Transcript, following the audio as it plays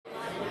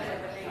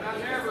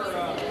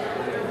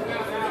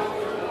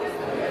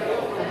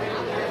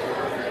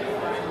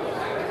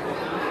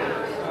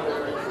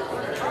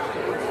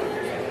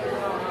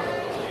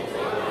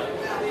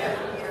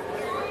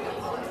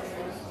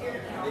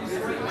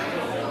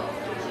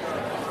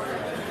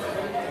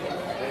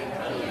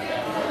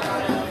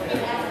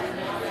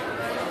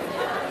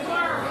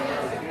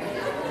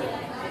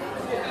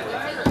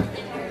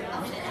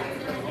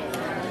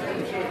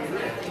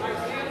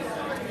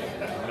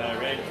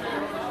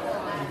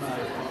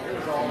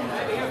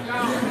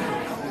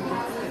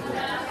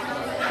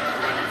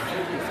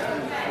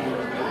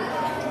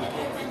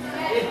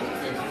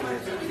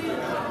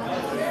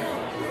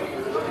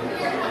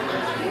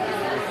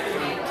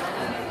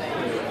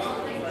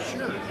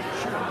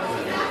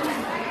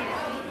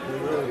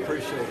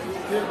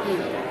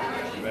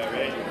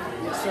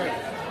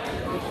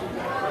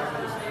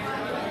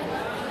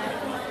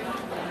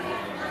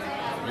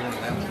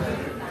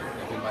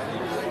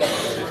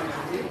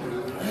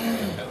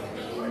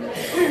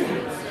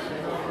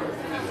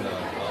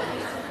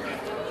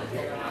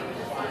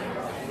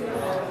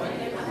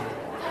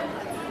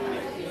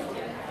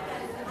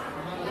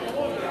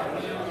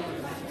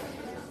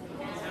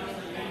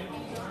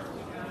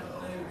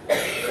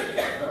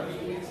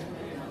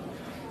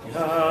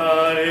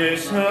God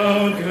is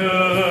so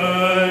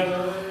good.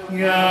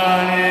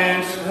 God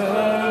is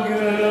so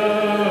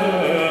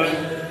good.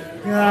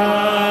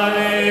 God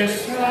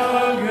is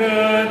so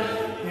good.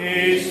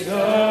 He's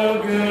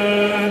so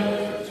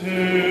good to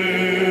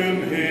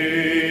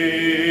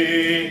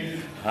me.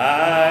 I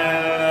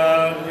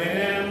love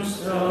him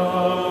so.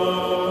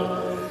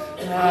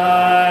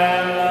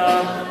 I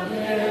love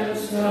him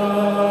so.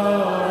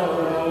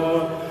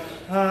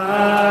 I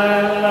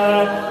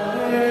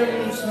love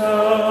him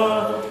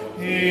so.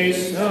 He's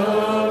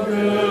so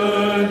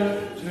good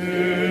to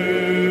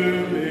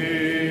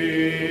me.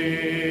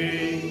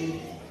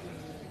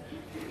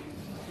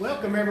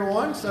 Welcome,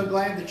 everyone. So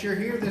glad that you're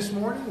here this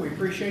morning. We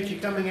appreciate you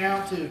coming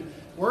out to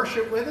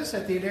worship with us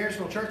at the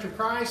Adairsville Church of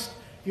Christ.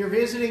 If you're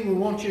visiting, we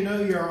want you to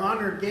know you're an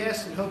honored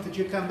guest and hope that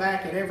you come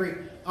back at every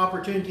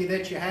opportunity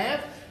that you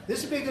have.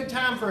 This would be a good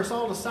time for us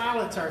all to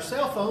silence our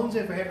cell phones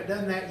if we haven't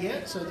done that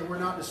yet, so that we're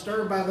not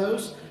disturbed by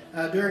those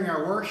during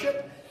our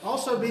worship.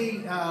 Also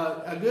be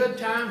a good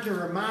time to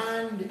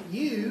remind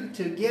you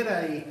to get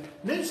a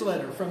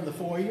newsletter from the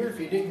foyer. If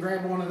you didn't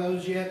grab one of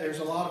those yet, there's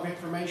a lot of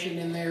information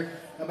in there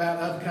about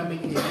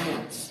upcoming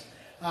events.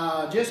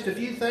 Just a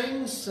few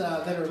things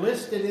that are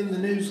listed in the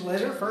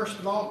newsletter. First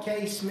of all,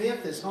 Kay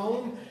Smith is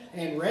home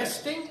and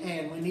resting,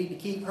 and we need to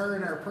keep her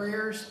in our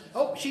prayers.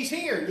 Oh, she's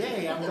here.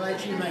 Yay, I'm glad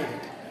she made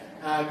it.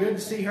 Good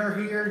to see her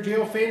here.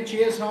 Jill Finch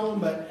is home,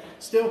 but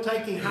still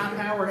taking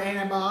high-powered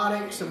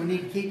antibiotics, so we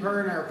need to keep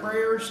her in our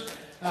prayers.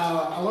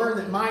 I learned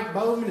that Mike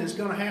Bowman is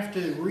going to have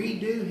to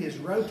redo his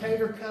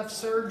rotator cuff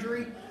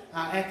surgery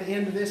at the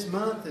end of this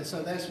month, and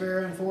so that's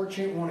very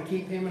unfortunate. We want to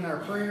keep him in our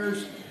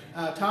prayers.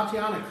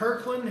 Tatiana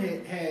Kirkland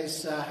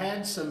has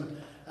had some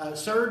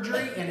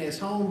surgery and is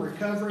home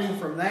recovering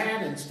from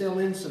that and still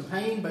in some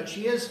pain, but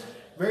she is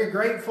very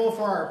grateful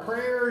for our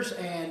prayers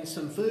and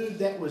some food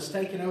that was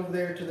taken over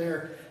there to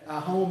their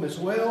home as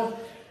well.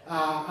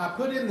 I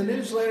put in the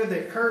newsletter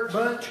that Kurt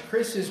Bunch,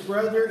 Chris's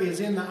brother, is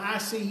in the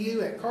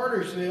ICU at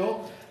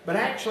Cartersville, but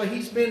actually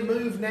he's been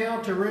moved now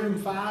to room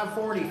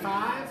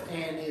 545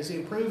 and is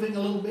improving a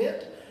little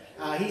bit.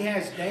 He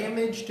has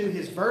damage to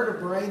his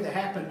vertebrae that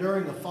happened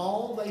during the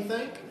fall, they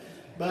think,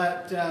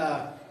 but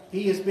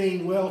he is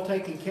being well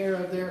taken care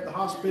of there at the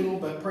hospital,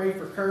 but pray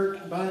for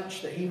Kurt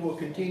Bunch that he will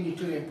continue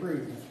to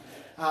improve.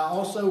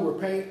 Also,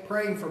 we're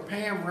praying for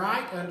Pam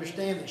Wright.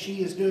 Understand that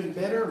she is doing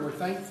better, and we're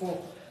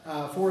thankful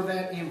for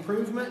that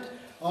improvement.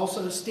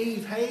 Also,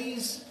 Steve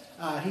Hayes,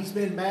 he's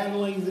been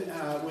battling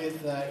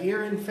with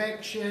ear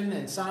infection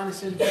and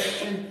sinus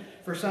infection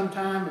for some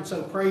time, and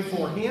so pray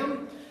for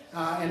him.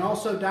 And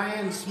also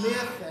Diane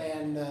Smith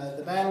and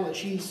the battle that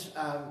she's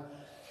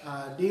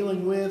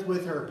dealing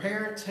with her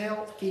parents'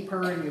 health. Keep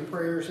her in your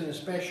prayers in a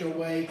special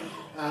way,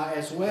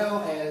 as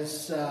well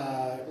as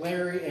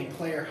Larry and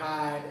Claire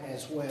Hyde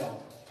as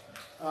well.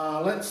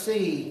 Let's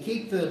see.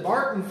 Keep the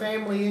Barton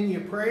family in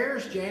your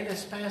prayers.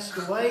 Janice passed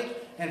away,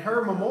 and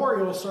her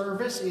memorial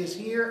service is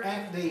here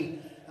at the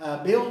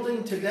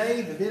building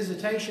today. The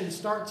visitation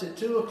starts at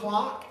 2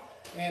 o'clock,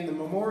 and the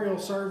memorial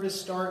service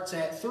starts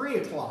at 3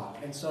 o'clock.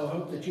 And so I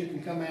hope that you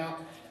can come out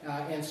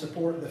and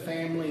support the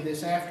family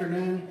this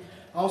afternoon.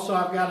 Also,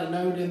 I've got a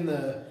note in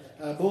the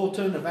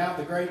bulletin about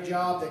the great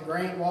job that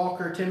Grant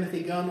Walker,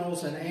 Timothy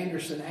Gunnels, and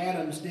Anderson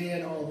Adams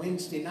did on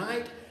Wednesday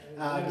night,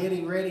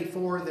 getting ready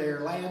for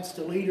their Lads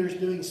to Leaders,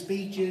 doing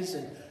speeches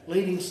and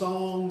leading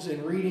songs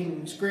and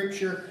reading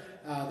scripture.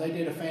 They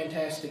did a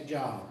fantastic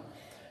job.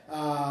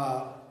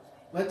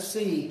 Let's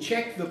see,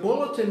 check the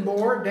bulletin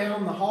board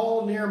down the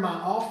hall near my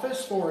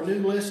office for a new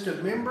list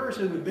of members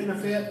who would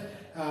benefit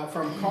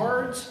from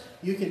cards.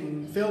 You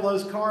can fill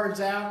those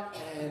cards out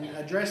and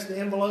address the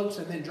envelopes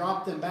and then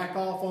drop them back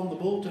off on the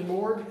bulletin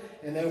board,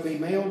 and they'll be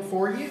mailed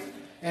for you.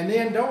 And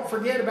then don't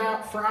forget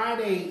about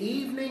Friday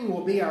evening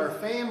will be our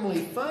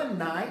family fun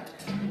night.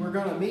 We're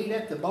going to meet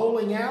at the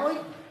bowling alley,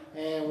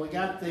 and we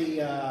got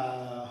the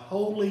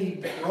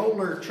Holy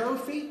Roller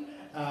Trophy.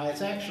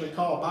 It's actually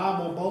called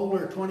Bible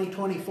Bowler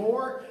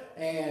 2024,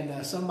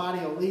 and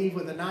somebody will leave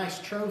with a nice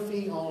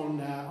trophy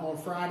on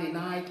Friday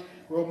night.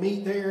 We'll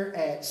meet there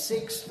at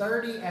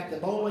 6:30 at the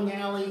bowling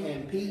alley,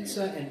 and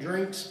pizza and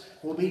drinks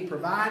will be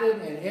provided,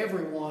 and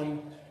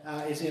everyone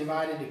is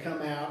invited to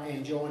come out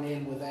and join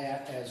in with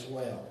that as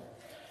well.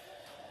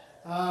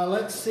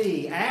 Let's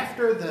see.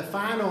 After the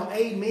final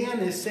amen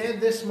is said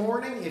this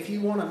morning, if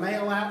you want to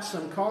mail out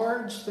some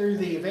cards through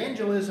the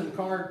evangelism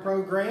card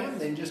program,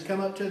 then just come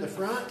up to the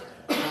front,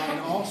 and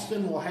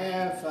Austin will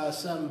have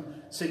some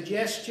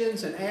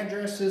suggestions and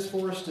addresses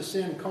for us to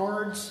send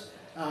cards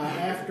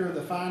after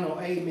the final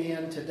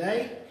amen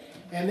today.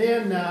 And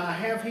then I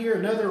have here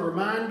another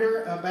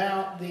reminder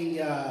about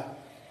the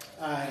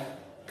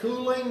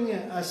cooling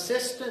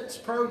assistance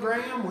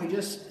program.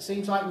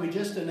 Seems like we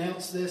just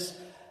announced this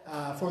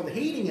for the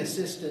heating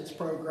assistance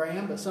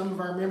program, but some of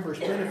our members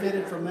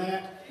benefited from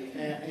that,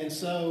 and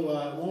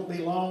so it won't be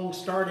long.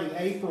 Starting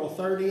April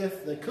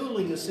 30th, the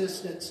cooling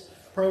assistance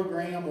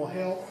program will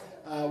help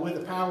with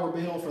the power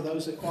bill for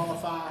those that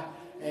qualify.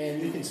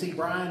 And you can see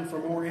Brian for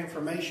more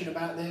information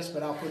about this,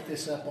 but I'll put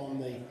this up on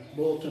the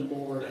bulletin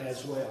board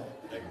as well.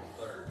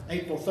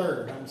 April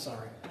 3rd, I'm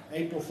sorry.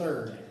 April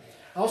 3rd.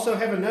 I also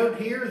have a note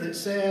here that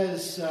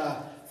says,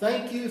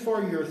 thank you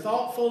for your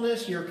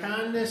thoughtfulness, your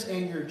kindness,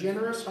 and your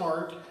generous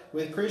heart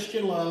with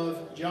Christian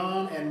love,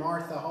 John and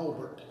Martha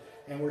Holbert.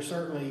 And we're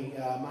certainly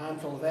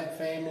mindful of that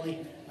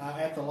family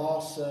at the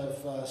loss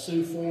of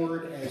Sue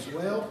Ford as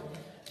well,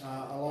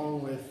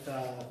 along with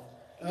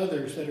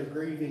others that are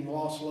grieving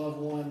lost loved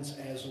ones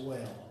as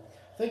well.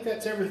 I think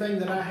that's everything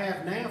that I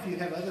have now. If you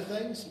have other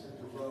things.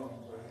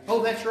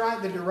 Oh, that's right,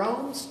 the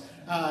Durones.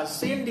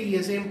 Cindy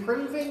is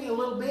improving a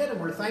little bit, and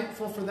we're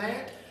thankful for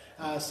that.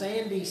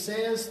 Sandy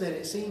says that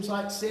it seems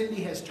like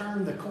Cindy has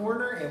turned the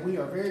corner, and we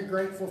are very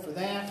grateful for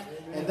that.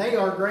 And they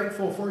are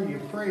grateful for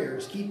your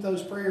prayers. Keep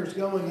those prayers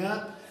going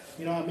up.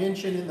 You know, I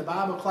mentioned in the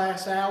Bible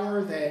class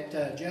hour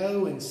that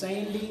Joe and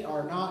Sandy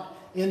are not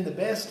in the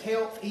best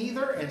health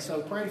either, and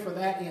so pray for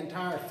that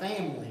entire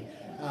family,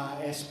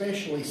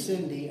 especially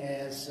Cindy,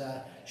 as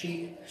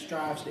she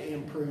strives to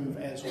improve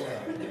as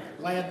well.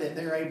 Glad that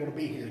they're able to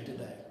be here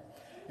today,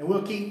 and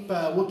we'll keep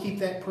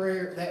that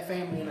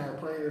family in our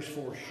prayers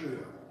for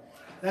sure.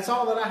 That's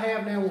all that I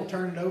have now. We'll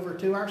turn it over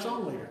to our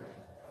song leader.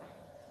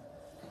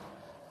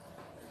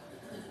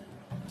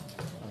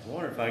 I was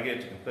wondering if I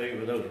get to compete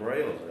with those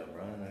rails up,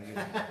 Brian.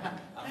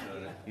 I'm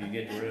doing it. You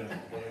get the rails.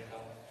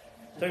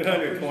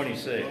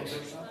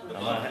 226.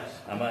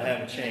 I might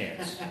have a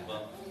chance.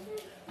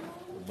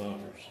 The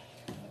bumpers.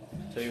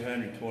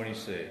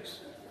 226.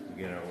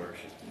 Begin our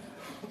worship.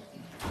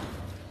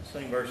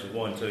 Sing verses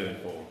 1, 2, and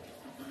 4.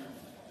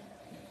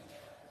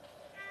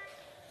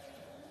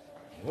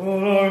 Oh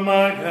Lord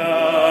my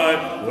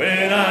God,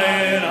 when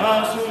I in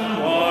awesome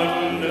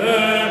wonder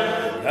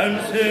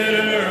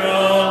consider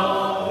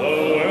all the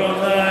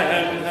worlds thy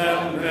hands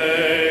have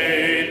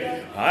made,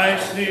 I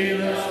see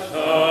the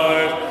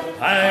stars,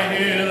 I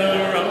hear the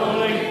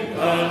rolling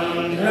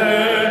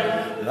thunder,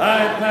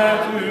 thy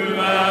path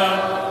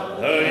throughout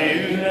the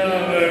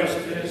universe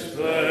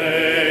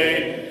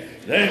displayed.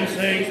 Then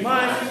sings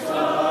my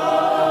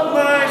soul,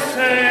 my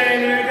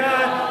Savior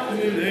God,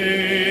 to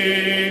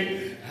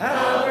thee.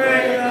 How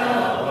great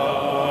thou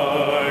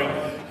art,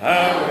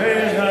 how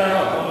great thou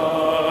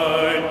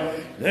art.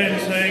 Then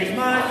sings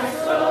my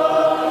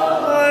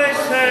soul, my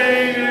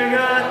Savior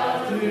God,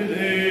 to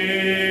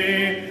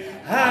thee.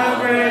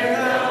 How great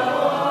thou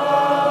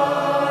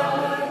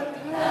art,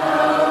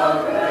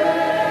 how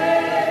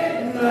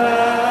great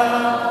thou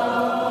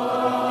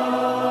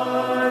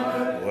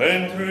art.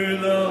 When through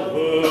the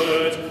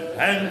woods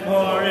and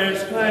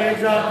forest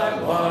glades I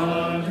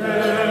wander,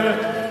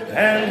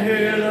 and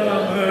hear the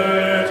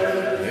birds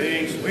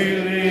sing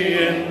sweetly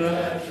in the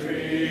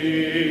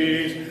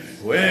trees.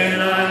 When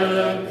I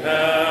look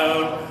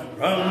down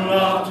from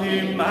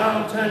lofty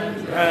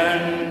mountain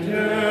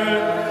grandeur,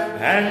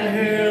 and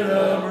hear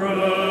the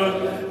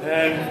brook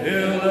and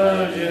feel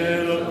the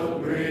gentle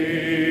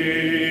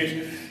breeze,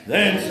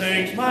 then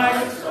sings my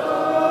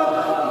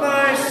soul,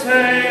 my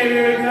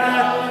Savior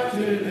God,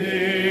 to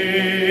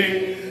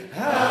thee.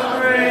 How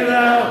great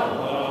thou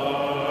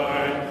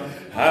art,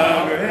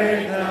 how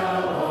great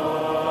thou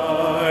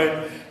art.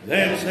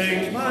 Then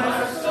sings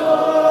my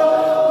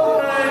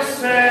soul, my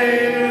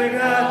Savior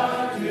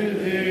God, to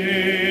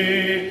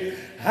thee.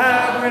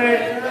 How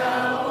great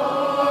thou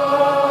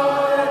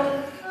art,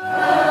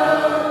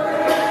 how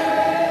great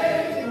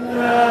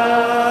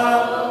thou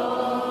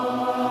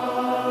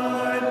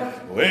art.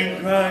 When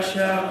Christ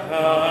shall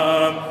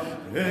come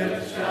with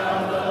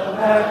shout of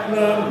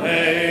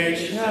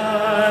acclamation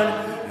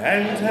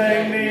and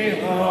take me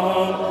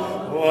home,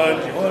 what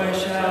joy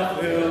shall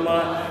fill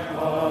my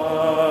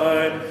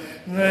heart.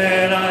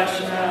 Then I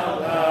shall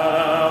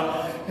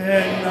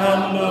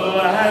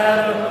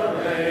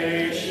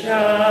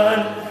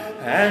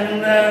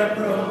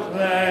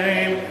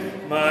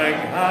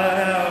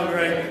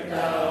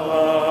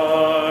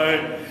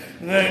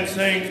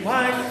sings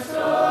my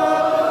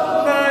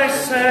soul, my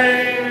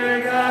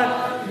Savior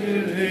God,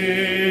 to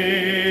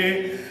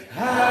thee.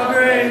 How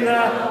great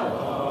thou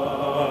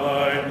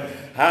art,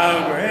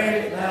 how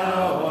great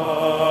thou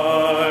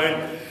art.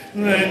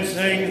 Then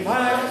sings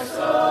my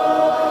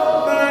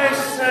soul, my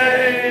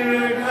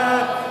Savior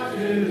God,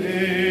 to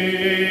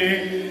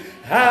thee.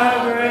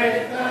 How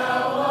great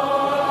thou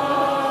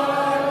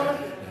art,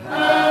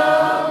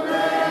 how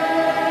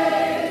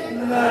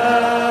great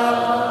thou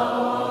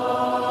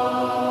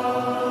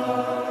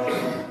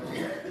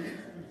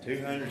art.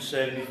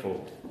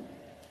 274.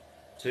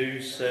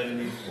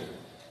 274.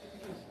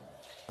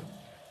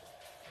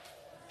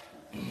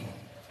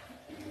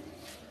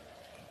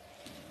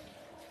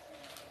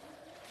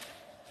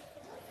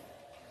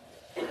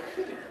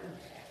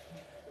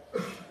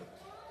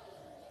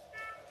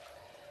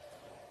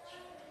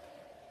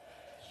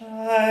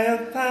 I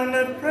have found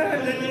a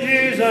friend in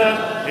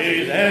Jesus,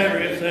 he's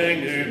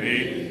everything to me.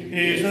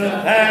 He's the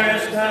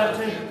fairest of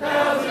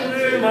 10,000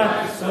 to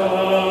my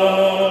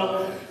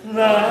soul. The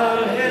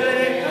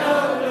lily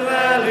of the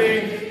valley,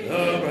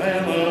 the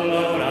bram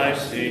alone I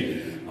see.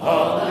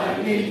 All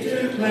I need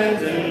to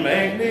cleanse and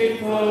make me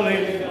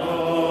fully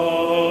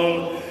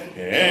whole.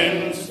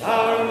 In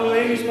sorrow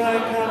he's my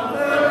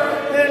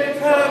comfort, in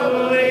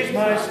trouble he's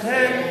my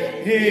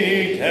stay.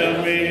 He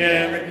tells me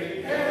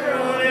every care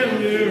on him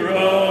to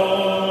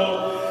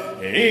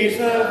roll. He's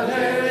the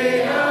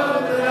lily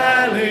of the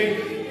valley,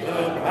 the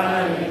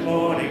bright and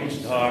morning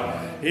star.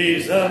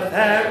 He's the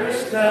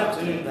fairest of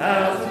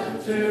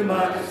 10,000 to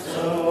my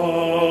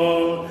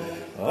soul.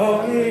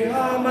 Oh, he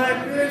all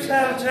my griefs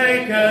have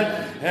taken,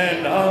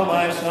 and all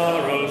my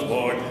sorrows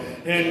borne.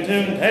 In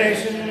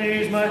temptation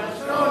he's my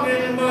strong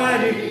and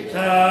mighty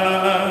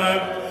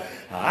tower.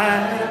 I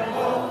have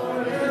all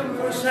for him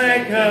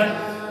forsaken,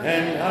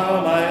 and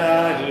all my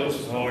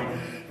idols torn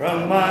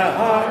from my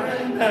heart,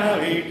 and now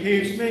he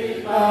keeps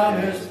me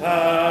on his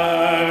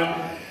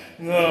path.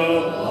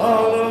 Though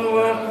all the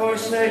world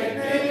forsake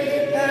me,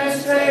 and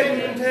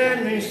Satan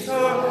tempt me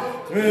sore,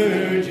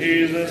 through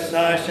Jesus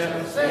I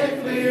shall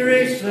safely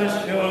reach the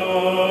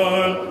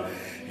shore.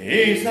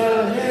 He's the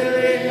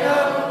lily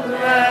of the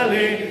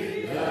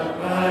valley, the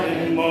bright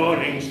and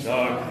morning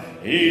star.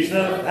 He's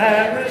the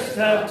fairest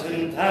of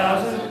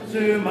 10,000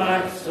 to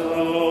my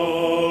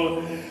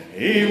soul.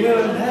 He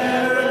will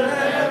never,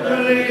 never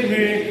leave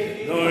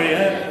me, nor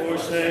yet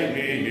forsake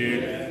me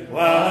here,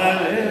 while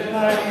I live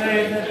by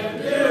faith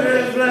and do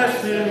his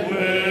blessed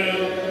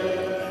will.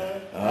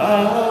 A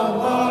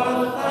wall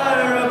of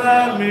fire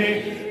about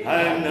me,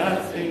 I've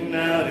nothing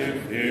now to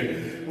fear.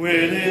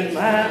 With his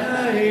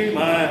manna he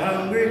my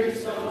hungry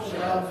soul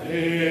shall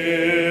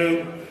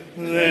fill.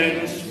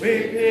 Then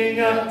sweeping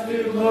up to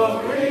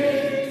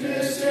glory,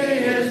 to see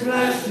his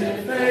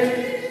blessed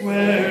face,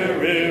 where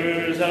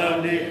rivers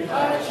of deep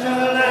light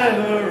shall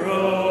ever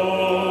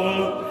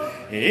roll.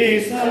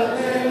 He's the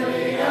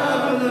lily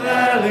of the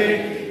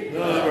valley,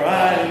 the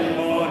bright and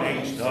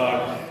morning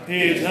star.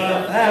 He's the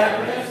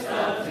fairest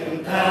of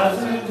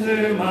 10,000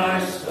 to my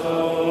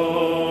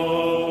soul.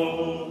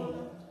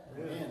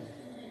 Amen.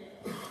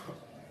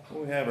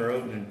 We have our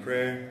opening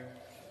prayer.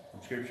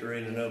 Scripture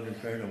reading and opening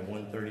prayer number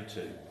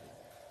 132.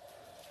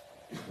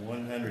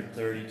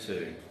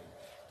 132.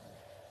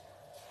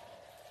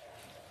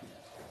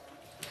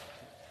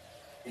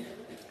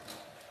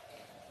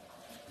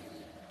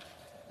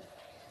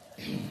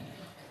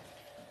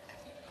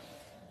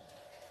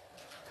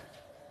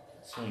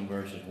 Sing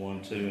verses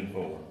 1, 2, and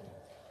 4.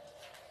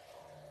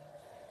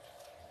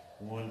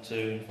 1, 2,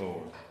 and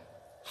 4.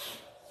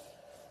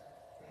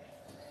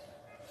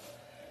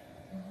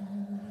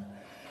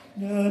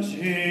 Does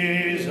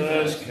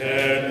Jesus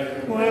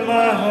care when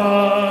my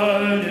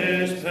heart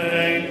is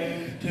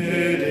pained,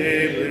 too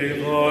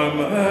deeply for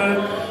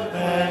mirth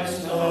and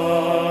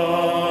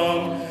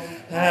song?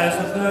 As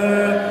the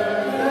bird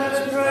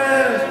that's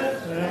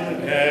breath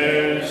and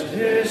cares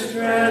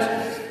distress,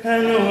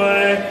 and the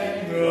way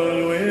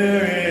grows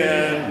weary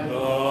and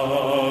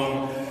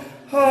long.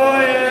 Oh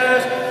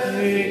yes,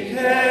 he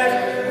cares,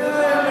 I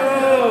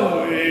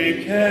know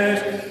he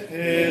cares.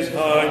 His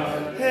heart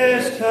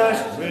is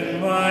touched with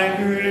my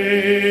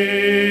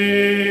grief.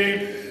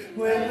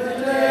 When the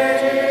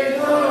days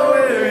are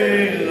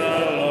weary, the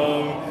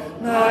long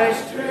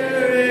nights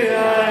dreary, I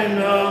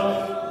know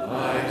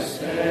my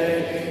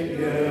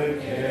Savior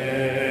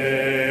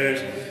cares.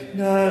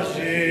 Does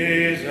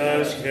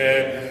Jesus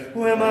care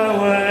when my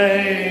way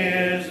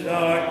is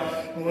dark,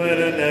 when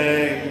a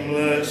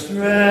nameless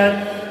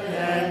dread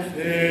and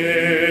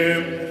fear?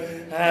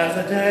 As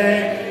the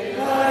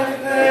daylight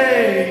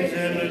fades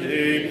in the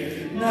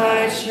deep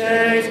night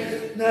shades,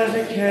 does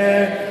he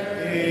care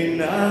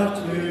enough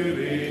to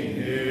be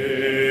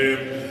near?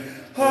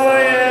 Oh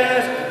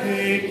yes,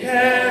 he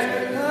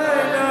cares, I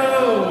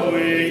know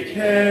he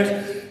cares.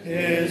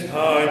 His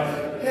heart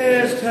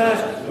is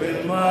touched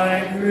with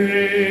my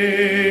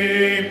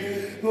grief.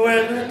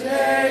 When the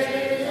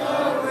days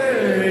are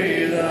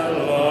weary,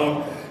 the long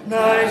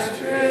nights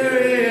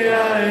dreary,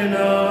 I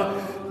know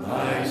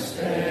my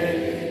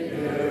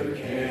Savior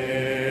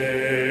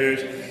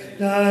cares.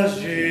 does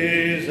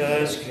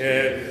Jesus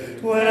care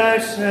when I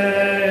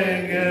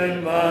say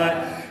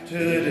goodbye to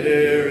the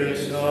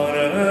dearest on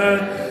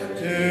earth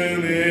to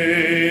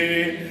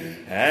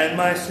me, and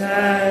my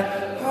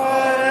sad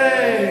heart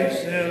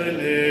aches till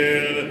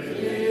nearly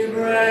he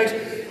breaks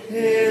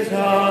his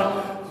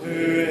arm,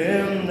 to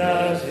him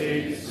does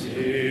he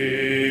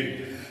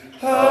sing.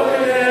 Oh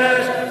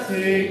yes,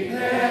 he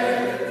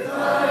cares,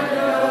 I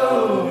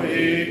know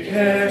he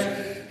cares,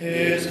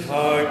 his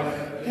heart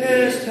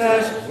is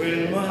touched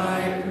with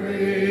my grief.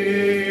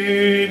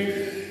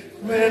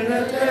 When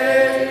the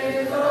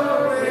days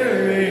are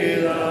weary,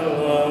 the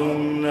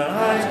long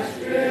nights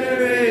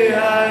dreary,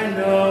 I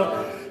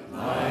know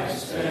my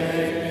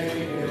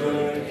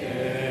Savior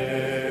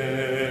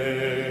cares.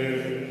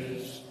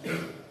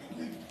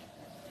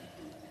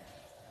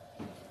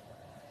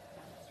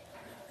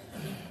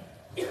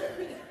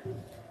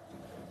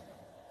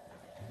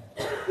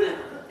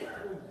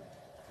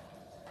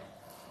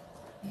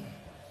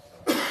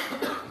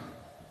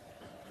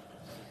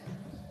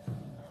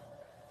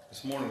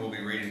 This morning we'll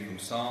be reading from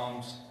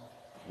Psalms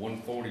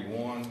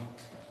 141,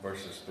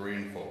 verses 3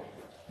 and 4.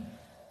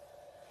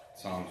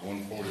 Psalms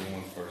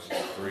 141, verses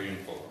 3 and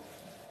 4.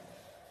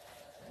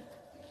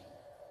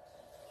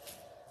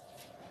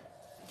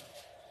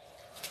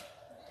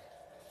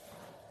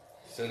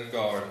 Set a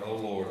guard, O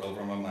Lord,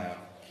 over my mouth.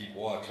 Keep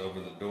watch over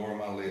the door of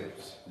my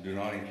lips. Do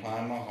not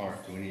incline my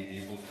heart to any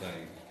evil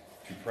thing,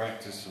 to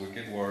practice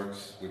wicked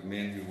works with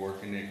men who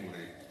work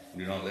iniquity.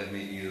 Do not let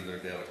me eat of their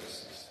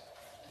delicacies.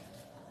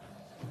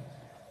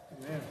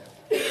 Amen.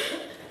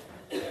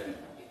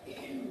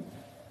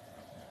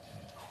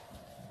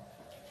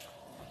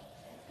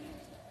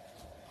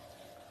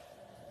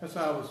 As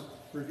I was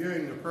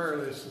reviewing the prayer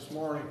list this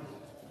morning,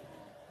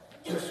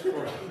 just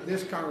for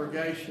this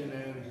congregation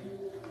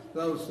and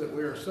those that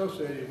we're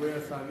associated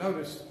with, I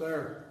noticed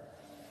there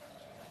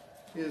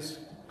is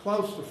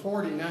close to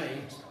 40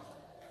 names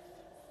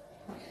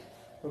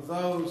of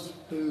those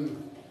who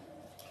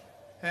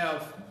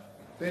have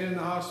been in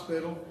the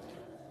hospital,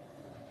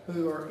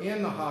 who are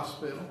in the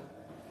hospital,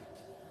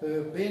 who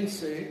have been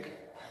sick,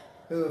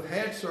 who have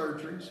had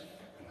surgeries,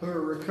 who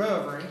are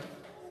recovering,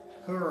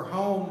 who are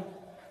home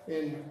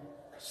in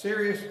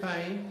serious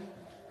pain,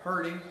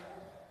 hurting,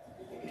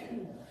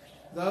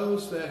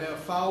 those that have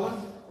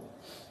fallen,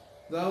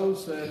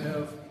 those that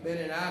have been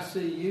in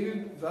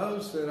ICU,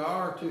 those that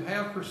are to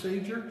have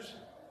procedures.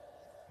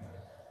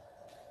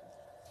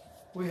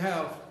 We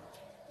have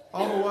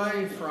all the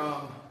way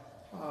from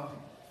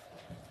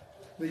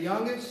the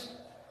youngest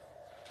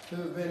who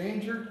have been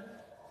injured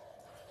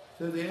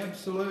to the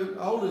absolute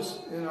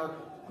oldest in our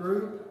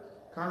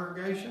group,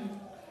 congregation,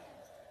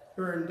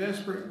 who are in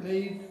desperate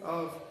need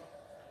of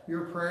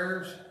your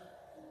prayers,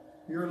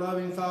 your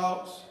loving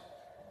thoughts,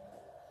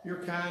 your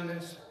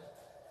kindness.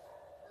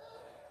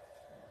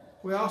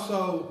 We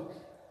also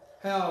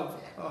have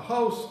a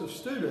host of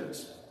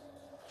students.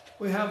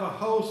 We have a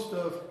host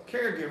of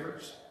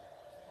caregivers.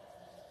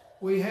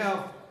 We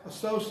have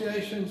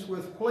associations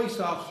with police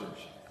officers,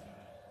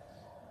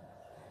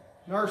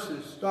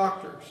 nurses,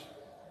 doctors.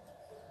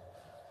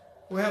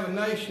 We have a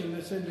nation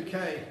that's in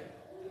decay.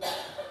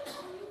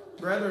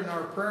 Brethren,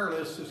 our prayer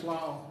list is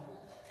long.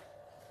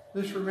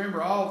 Let's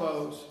remember all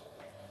those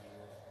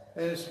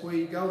as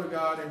we go to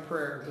God in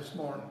prayer this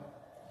morning.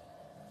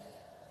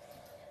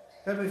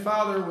 Heavenly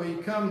Father, we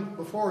come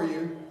before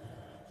you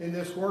in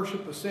this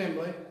worship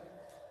assembly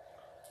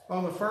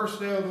on the first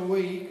day of the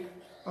week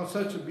on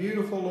such a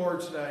beautiful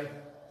Lord's Day.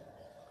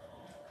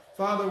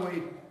 Father,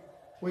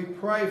 we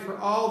pray for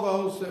all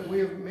those that we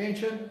have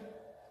mentioned,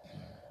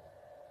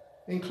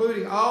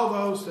 including all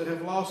those that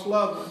have lost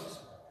loved ones.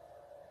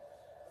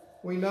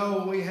 We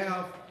know we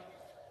have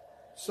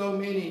so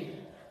many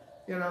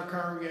in our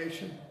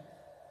congregation.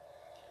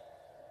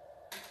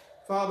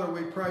 Father,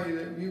 we pray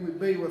that you would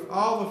be with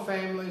all the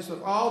families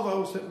of all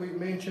those that we've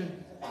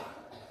mentioned,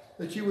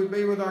 that you would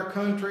be with our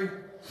country,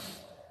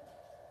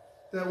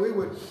 that we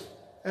would,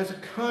 as a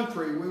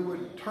country, we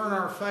would turn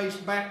our face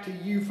back to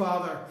you,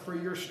 Father, for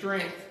your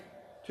strength,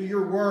 to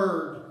your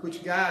word,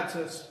 which guides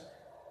us.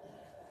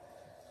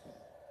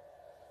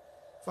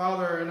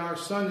 Father, in our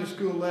Sunday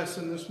school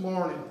lesson this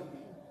morning,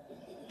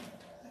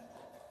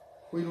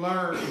 we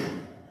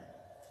learned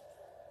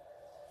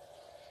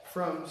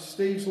from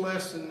Steve's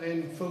lesson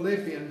in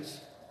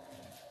Philippians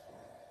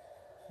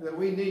that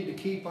we need to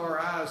keep our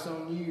eyes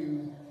on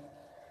you,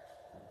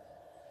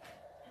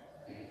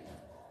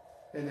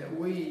 and that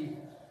we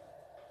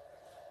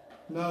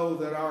know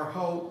that our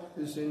hope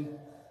is in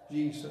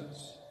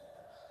Jesus.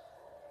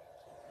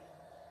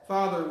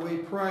 Father, we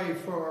pray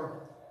for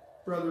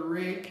Brother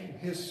Rick and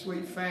his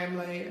sweet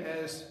family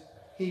as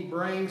he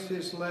brings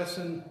his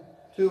lesson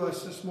to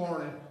us this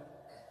morning.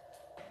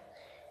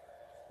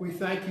 We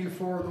thank you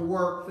for the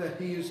work that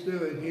he is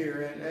doing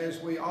here, and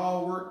as we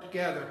all work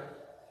together,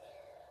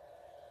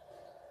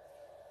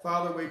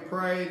 Father, we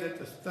pray that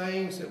the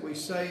things that we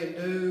say and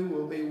do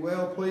will be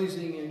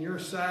well-pleasing in your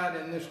sight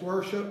in this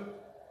worship.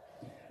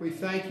 We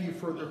thank you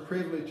for the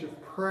privilege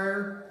of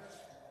prayer.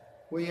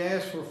 We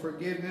ask for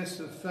forgiveness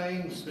of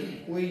things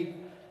that we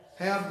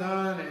have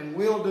done and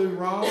will do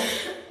wrong.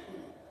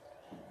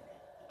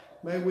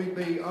 May we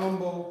be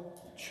humble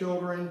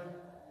children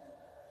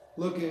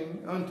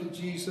looking unto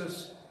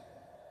Jesus,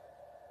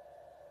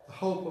 the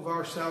hope of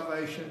our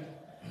salvation.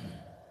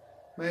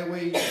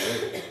 May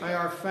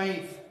our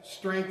faith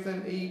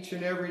strengthen each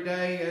and every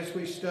day as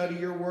we study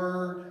your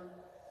word.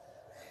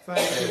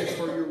 Thank you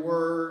for your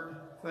word.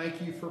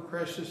 Thank you for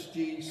precious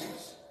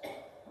Jesus.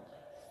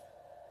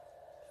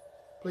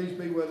 Please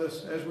be with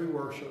us as we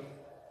worship.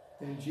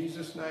 In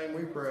Jesus' name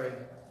we pray,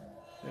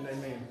 and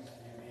amen.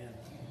 Amen.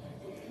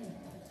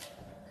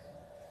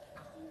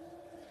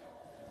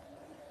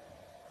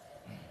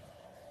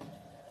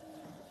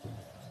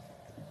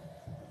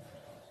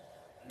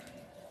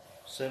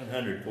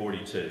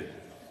 742.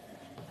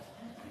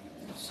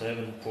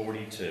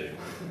 742.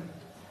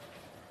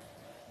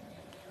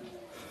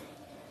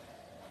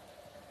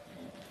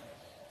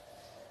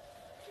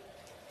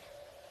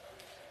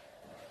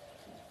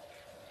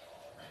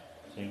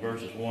 Sing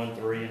verses 1,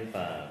 3, and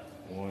 5.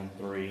 1,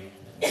 3,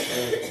 and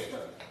 5.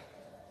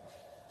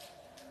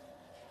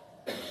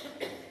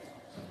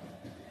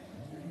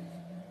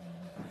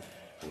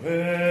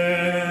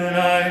 When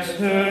I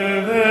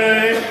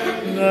survey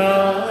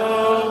the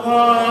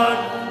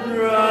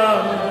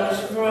wondrous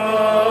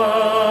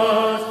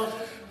cross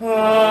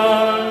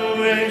on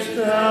which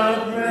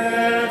the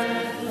breath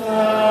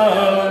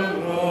of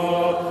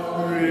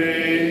glory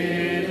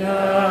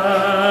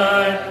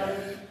died,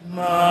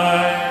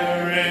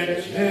 my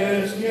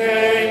riches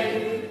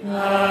gain I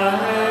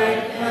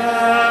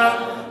have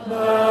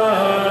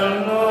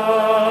but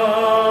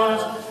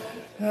lost,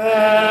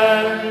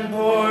 and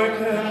for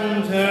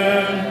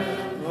contempt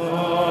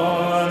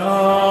on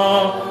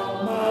all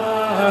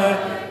my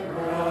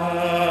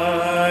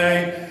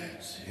pride.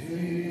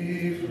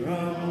 See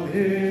from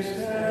his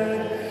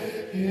head,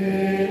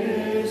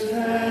 his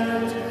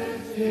hands,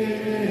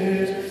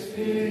 his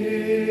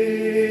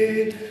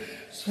feet,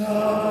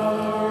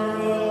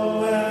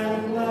 sorrow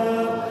and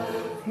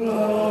love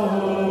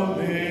flow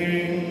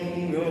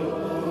mingled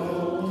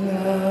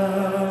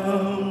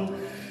down.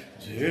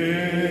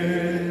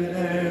 Did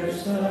there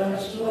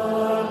such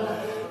love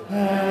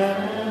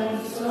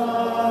and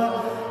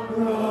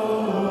sorrow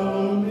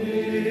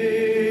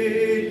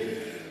meet,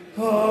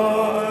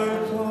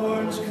 our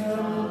thorns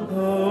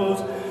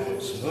compose,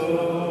 so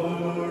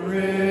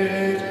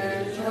rich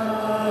a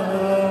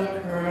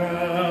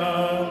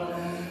crown,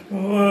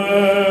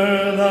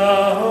 were the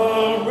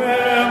whole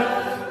realm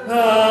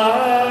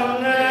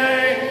of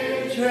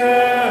nature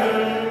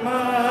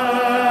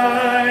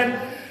mine,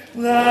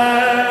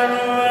 then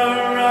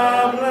were a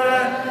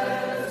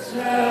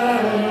blessing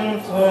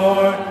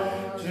for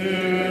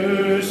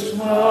too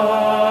small.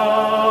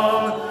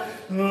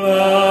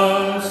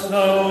 Love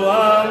so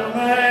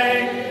amazing,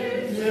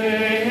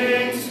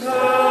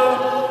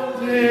 so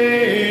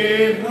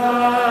divine,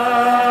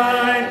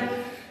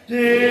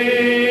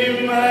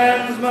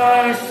 demands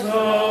my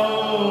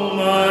soul,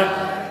 my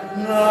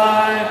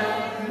life,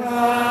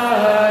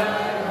 my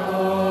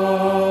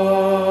all.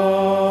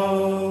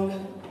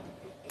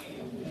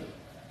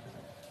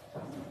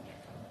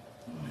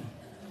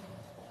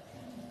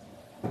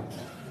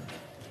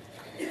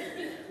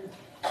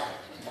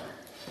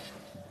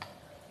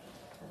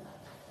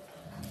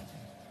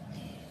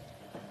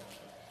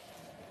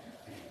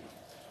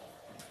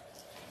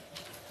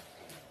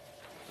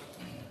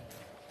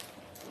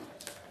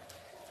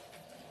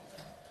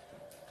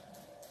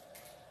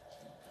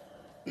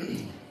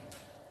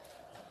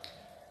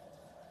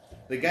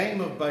 The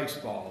game of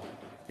baseball.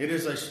 It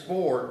is a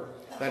sport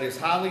that is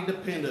highly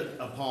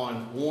dependent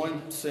upon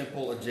one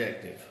simple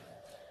objective,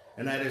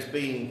 and that is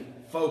being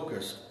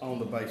focused on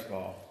the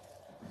baseball.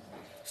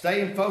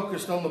 Staying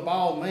focused on the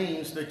ball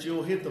means that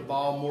you'll hit the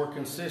ball more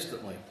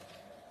consistently.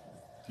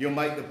 You'll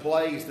make the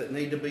plays that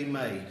need to be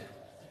made,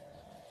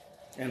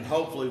 and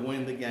hopefully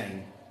win the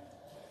game.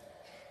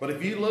 But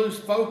if you lose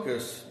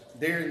focus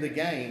during the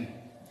game,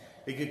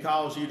 it could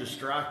cause you to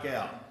strike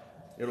out.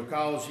 It'll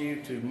cause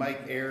you to make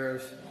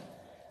errors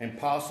and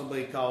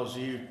possibly cause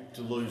you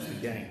to lose the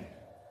game.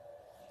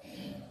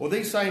 Well,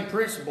 these same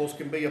principles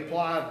can be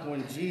applied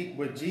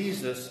with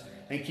Jesus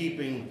and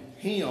keeping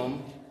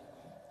him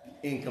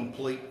in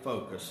complete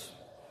focus.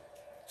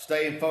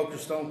 Staying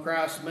focused on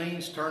Christ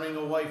means turning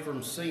away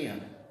from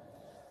sin,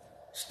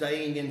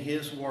 staying in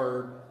his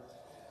word,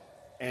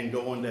 and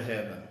going to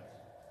heaven.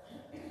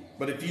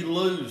 But if you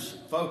lose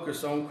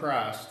focus on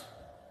Christ,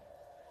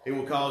 it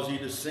will cause you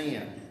to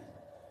sin.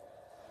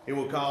 It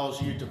will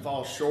cause you to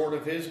fall short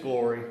of his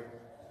glory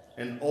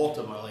and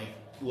ultimately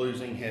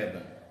losing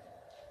heaven.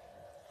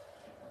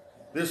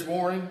 This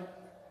morning,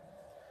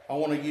 I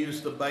want to use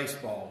the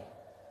baseball.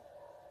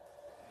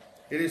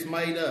 It is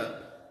made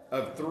up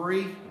of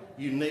 3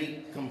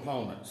 unique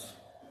components: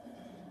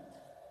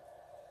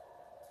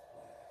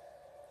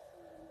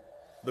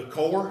 the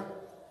core,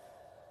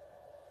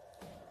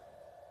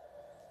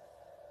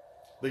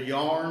 the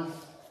yarn,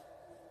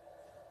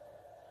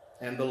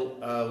 and the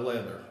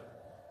leather.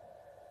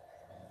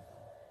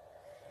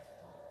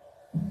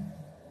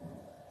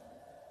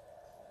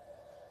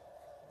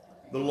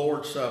 the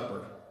Lord's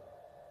Supper.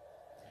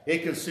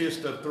 It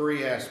consists of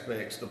three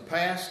aspects: the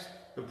past,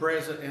 the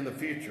present, and the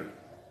future.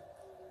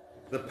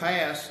 The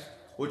past,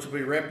 which will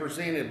be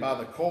represented by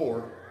the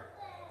core,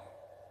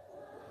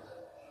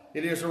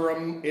 it is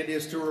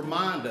to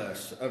remind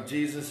us of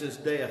Jesus'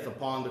 death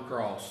upon the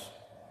cross.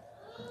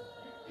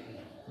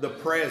 The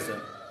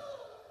present,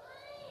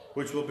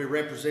 which will be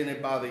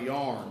represented by the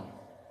yarn,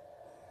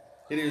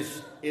 it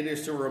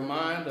is to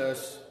remind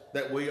us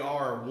that we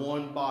are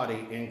one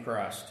body in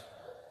Christ.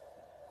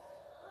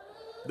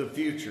 The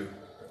future,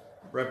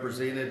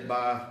 represented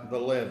by the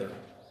leather,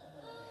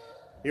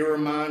 it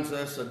reminds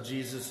us of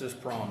Jesus'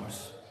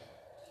 promise.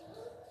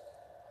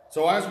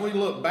 So as we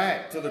look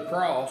back to the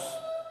cross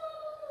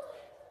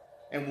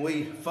and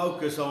we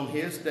focus on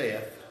his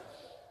death,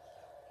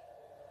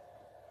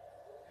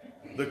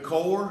 the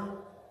core,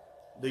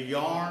 the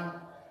yarn,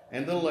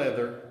 and the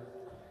leather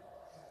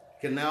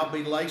can now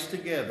be laced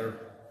together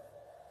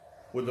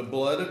with the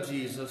blood of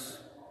Jesus,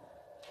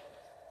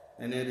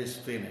 and it is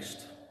finished.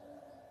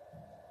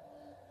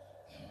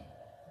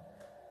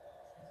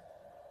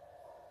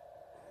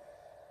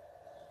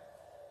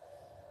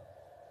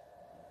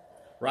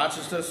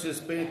 Righteousness has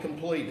been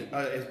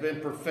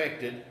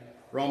perfected,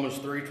 Romans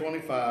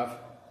 3:25.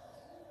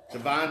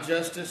 Divine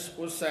justice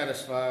was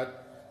satisfied,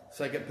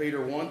 2 Peter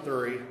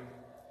 1:3.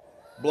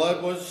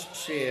 Blood was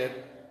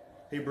shed,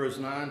 Hebrews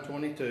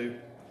 9:22.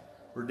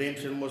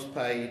 Redemption was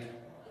paid,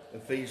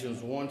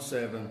 Ephesians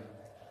 1:7.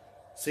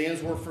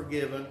 Sins were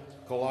forgiven,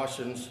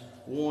 Colossians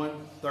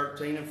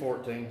 1:13 and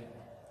 14.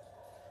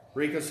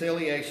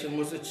 Reconciliation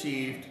was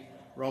achieved,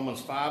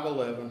 Romans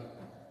 5:11.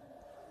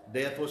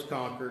 Death was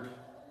conquered,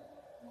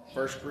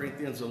 1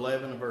 Corinthians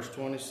 11 and verse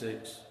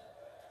 26.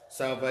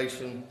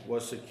 Salvation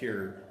was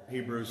secured,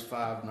 Hebrews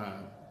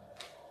 5:9.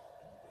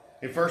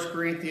 In 1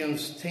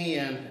 Corinthians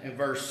 10 and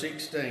verse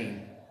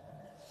 16,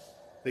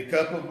 the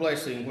cup of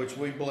blessing which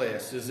we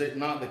bless, is it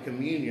not the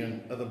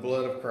communion of the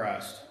blood of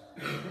Christ?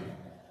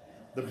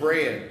 The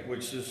bread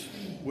which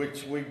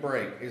we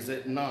break, is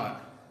it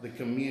not the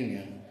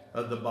communion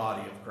of the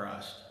body of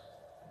Christ?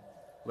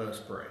 Let us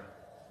pray.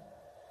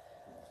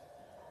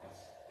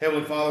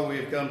 Heavenly Father, we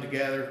have come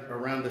together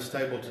around this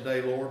table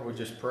today, Lord. We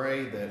just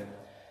pray that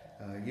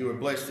you would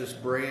bless this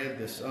bread,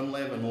 this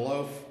unleavened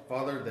loaf,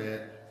 Father,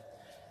 that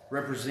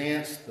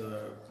represents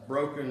the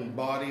broken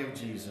body of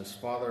Jesus.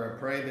 Father, I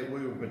pray that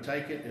we would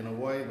partake it in a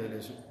way that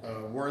is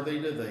worthy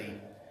to thee.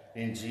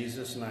 In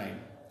Jesus' name,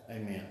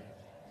 amen.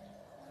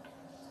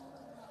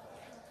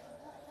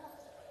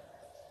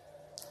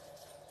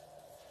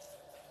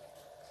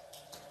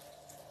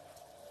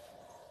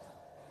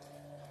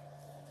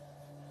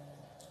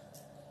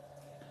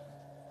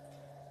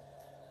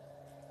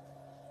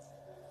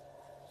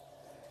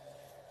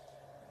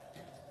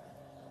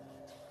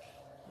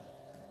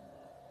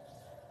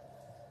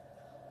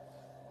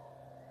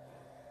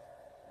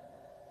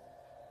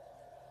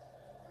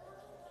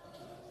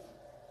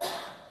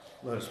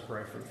 Let us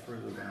pray for the fruit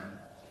of the vine.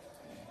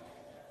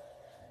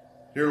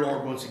 Dear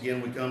Lord, once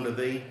again we come to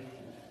thee.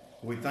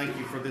 We thank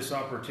you for this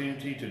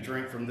opportunity to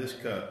drink from this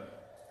cup,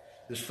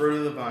 this fruit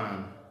of the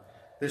vine,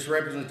 this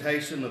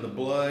representation of the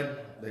blood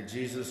that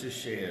Jesus has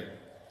shed.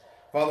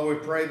 Father, we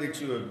pray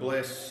that you would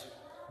bless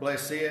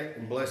it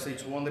and bless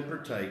each one that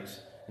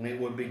partakes, and it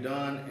would be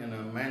done in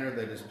a manner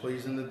that is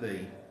pleasing to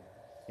thee.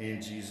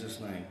 In Jesus'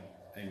 name,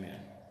 amen.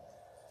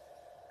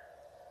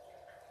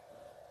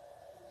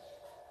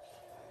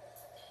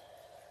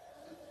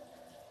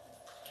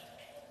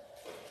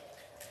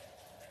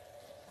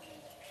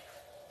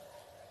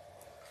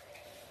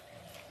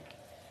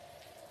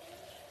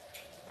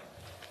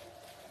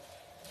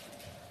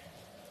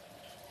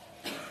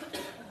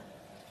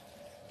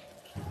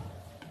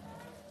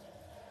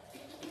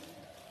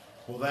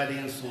 Well, that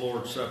ends the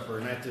Lord's Supper,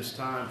 and at this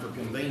time, for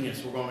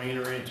convenience, we're going to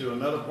enter into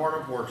another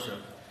part of worship,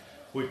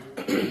 which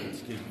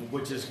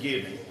is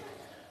giving.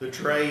 The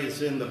tray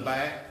is in the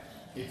back.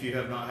 If you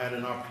have not had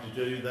an opportunity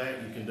to do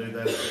that, you can do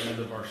that at the end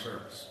of our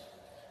service.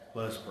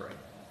 Let us pray.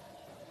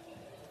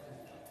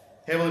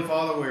 Heavenly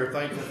Father, we are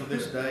thankful for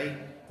this day.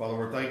 Father,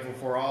 we're thankful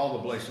for all the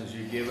blessings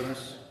you've given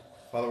us.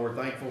 Father, we're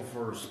thankful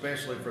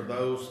especially for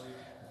those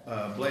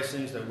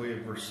blessings that we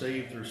have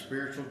received through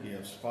spiritual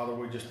gifts. Father,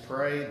 we just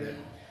pray that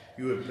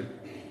you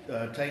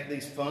would take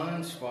these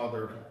funds,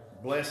 Father,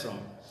 bless them.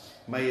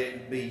 May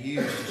it be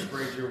used to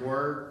spread your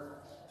word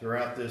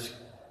throughout this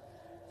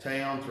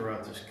town,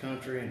 throughout this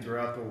country, and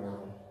throughout the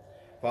world.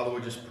 Father,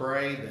 we just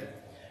pray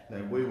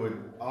that we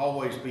would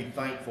always be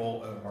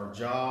thankful of our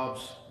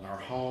jobs, and our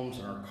homes,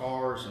 and our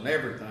cars, and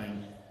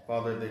everything,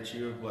 Father, that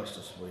you have blessed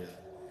us with.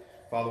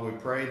 Father, we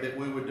pray that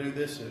we would do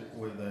this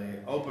with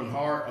an open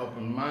heart,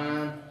 open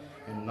mind,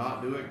 and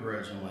not do it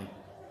grudgingly.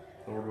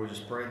 Lord, we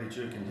just pray that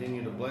you would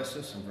continue to bless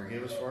us and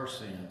forgive us for our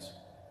sins.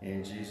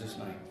 In Jesus'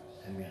 name,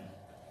 amen.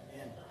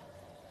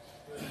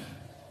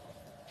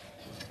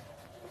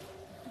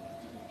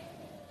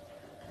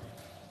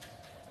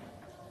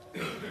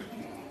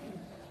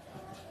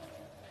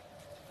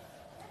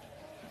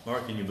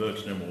 Mark in your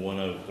books number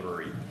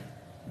 103.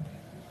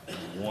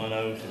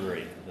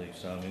 103 for the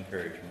song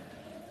encouragement.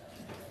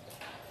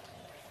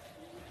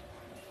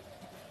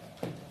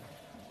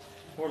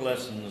 For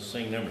lesson, let's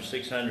sing number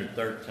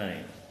 613.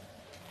 Number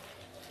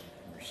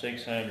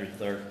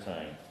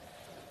 613.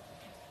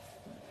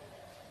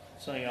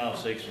 Sing all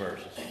 6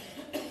 verses.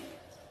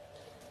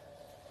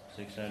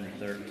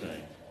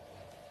 613.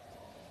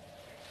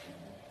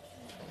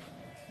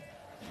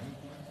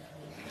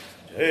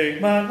 Take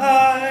my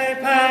life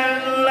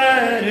and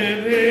let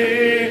it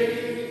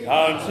be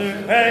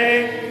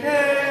consecrated,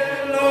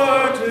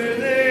 Lord, to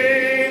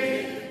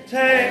Thee.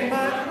 Take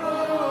my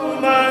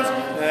moments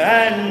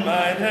and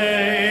my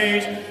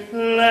days,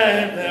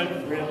 let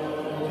them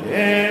thrill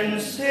in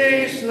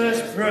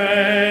ceaseless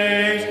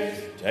praise.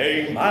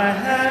 Take my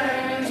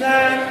hands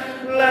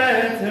and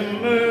let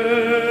them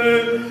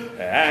move,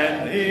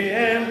 and the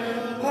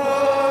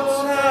impulse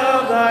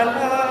of Thy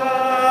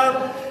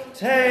love.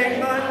 Take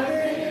my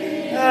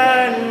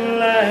and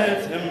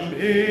let them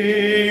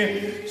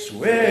be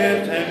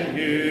swift and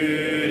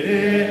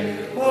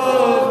beautiful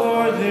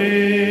for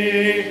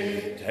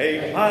Thee.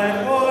 Take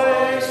my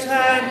voice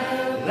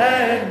and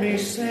let me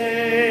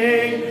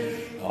sing,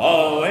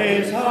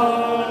 always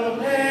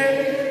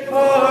only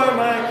for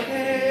my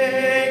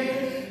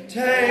King.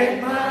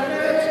 Take my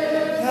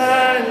lips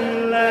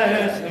and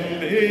let them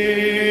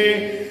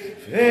be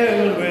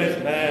filled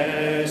with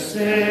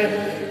messages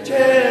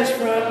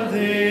from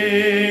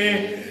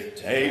Thee.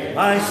 Take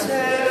my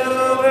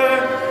silver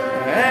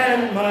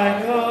and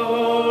my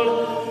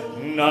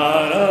gold,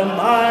 none of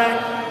my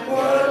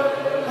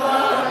worth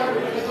I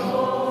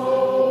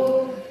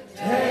withhold.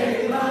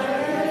 Take my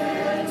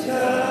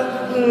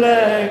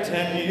intellect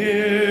and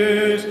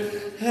use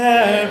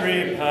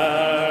every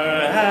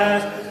power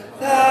as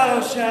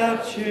Thou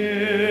shalt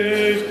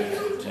choose.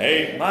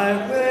 Take my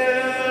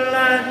will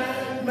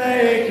and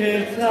make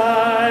it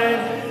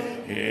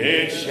Thine,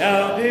 it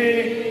shall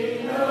be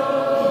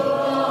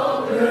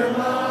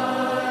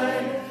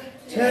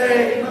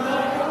take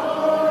my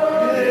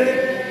heart, it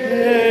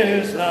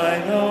is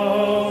Thine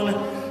own,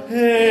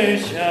 it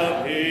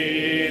shall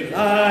be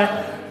Thy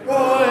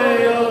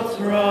royal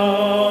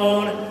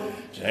throne.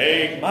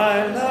 Take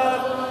my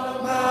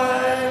love,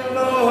 my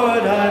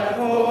Lord, I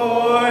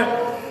pour,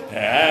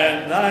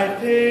 and Thy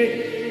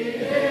feet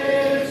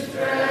is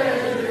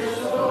treasure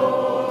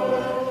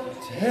store.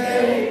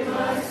 Take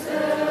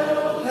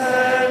myself,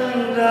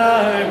 and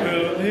I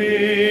will be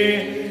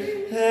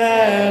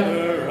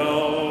ever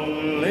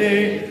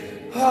only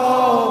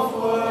all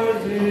for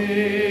Thee.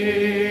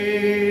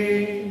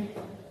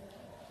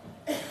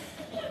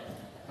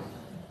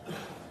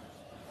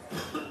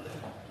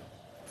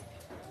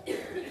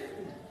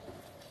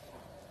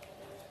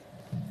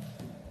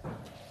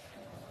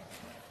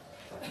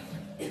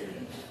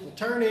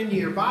 Turn into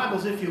your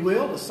Bibles, if you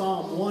will, to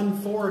Psalm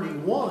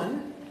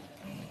 141.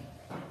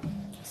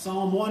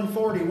 Psalm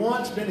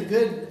 141. It's been a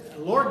good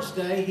Lord's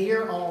Day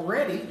here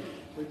already.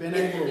 We've been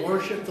able to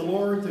worship the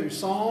Lord through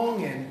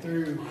song and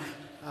through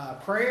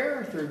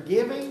prayer, through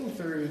giving,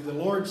 through the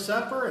Lord's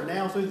Supper, and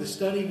now through the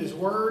study of His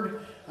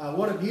Word.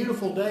 What a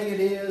beautiful day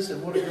it is,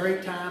 and what a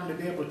great time to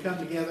be able to come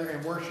together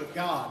and worship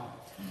God.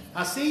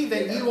 I see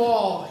that you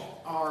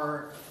all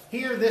are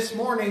here this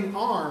morning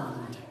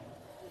armed.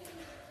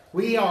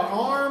 We are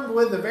armed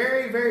with a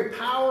very, very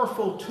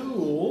powerful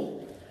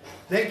tool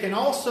that can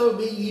also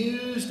be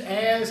used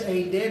as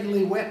a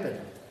deadly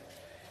weapon.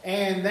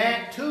 And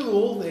that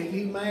tool that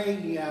you may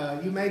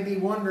be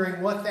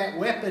wondering what that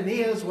weapon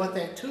is, what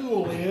that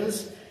tool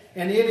is,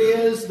 and it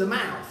is the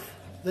mouth,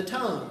 the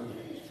tongue.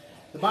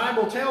 The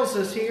Bible tells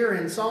us here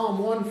in Psalm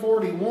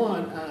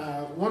 141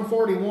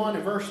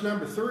 and verse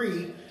number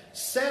 3,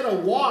 "Set a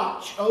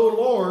watch, O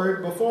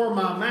Lord, before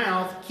my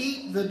mouth,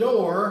 keep the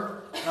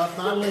door of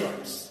my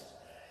lips."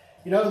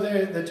 You know,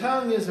 the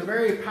tongue is a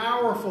very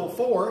powerful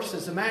force.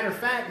 As a matter of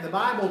fact, the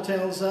Bible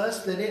tells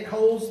us that it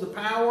holds the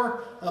power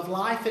of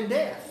life and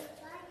death.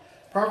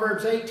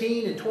 Proverbs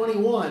 18 and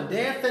 21,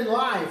 "Death and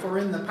life are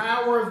in the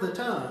power of the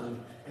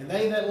tongue, and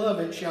they that love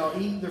it shall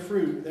eat the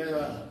fruit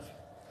thereof."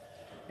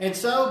 And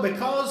so,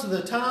 because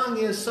the tongue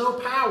is so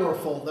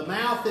powerful, the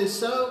mouth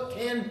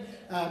can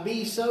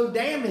be so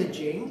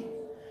damaging,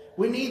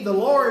 we need the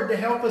Lord to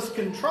help us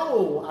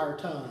control our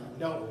tongue,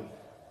 don't we?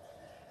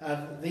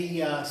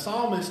 The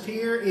psalmist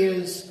here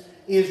is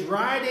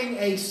writing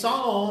a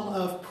psalm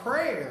of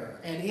prayer.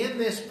 And in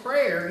this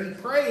prayer, he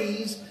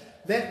prays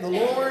that the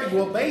Lord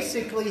will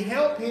basically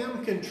help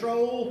him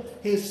control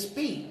his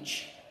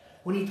speech.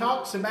 When he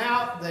talks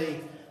about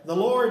the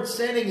Lord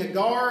setting a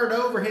guard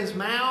over his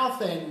mouth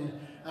and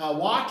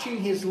watching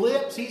his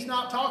lips, he's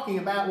not talking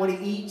about what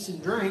he eats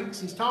and drinks.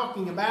 He's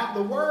talking about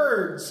the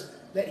words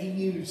that he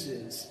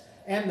uses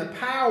and the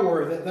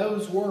power that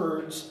those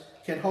words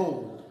can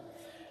hold.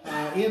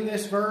 In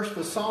this verse,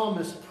 the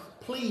psalmist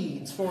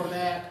pleads for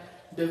that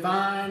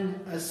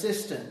divine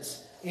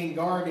assistance in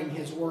guarding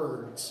his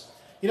words.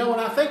 You know, when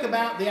I think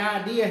about the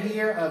idea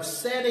here of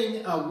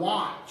setting a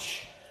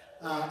watch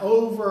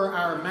over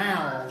our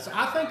mouths,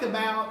 I think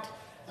about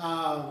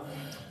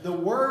the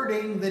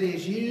wording that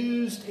is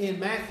used in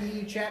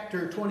Matthew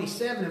chapter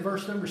 27 and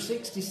verse number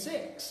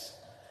 66.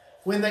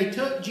 When they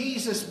took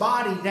Jesus'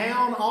 body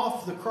down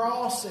off the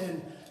cross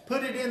and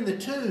put it in the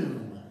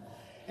tomb.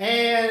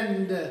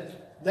 And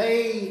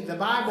the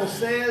Bible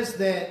says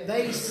that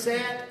they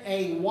set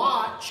a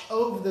watch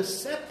over the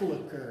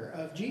sepulcher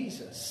of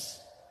Jesus.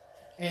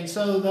 And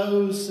so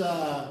those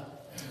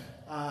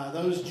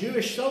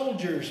Jewish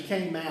soldiers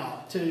came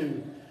out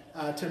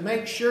to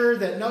make sure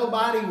that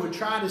nobody would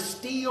try to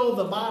steal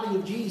the body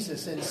of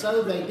Jesus. And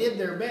so they did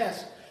their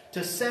best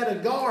to set a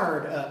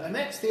guard up. And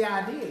that's the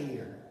idea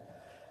here.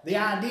 The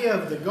idea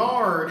of the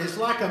guard is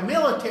like a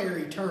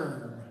military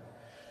term.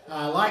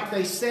 Like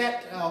they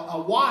set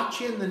a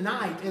watch in the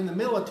night in the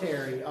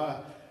military.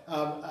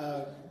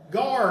 A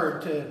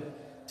guard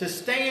to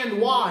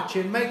stand watch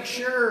and make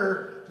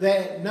sure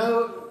that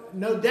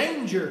no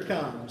danger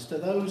comes to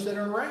those that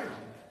are around.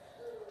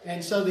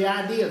 And so the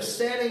idea of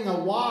setting a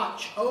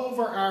watch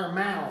over our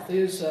mouth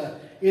is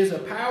a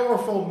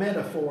powerful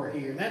metaphor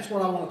here. And that's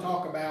what I want to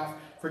talk about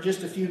for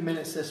just a few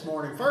minutes this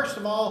morning. First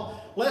of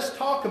all, let's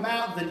talk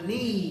about the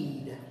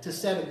need to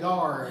set a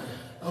guard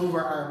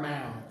over our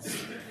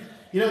mouths.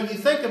 You know, you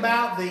think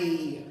about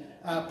the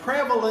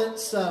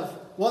prevalence of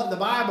what the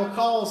Bible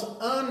calls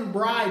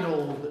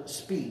unbridled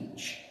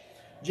speech.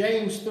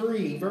 James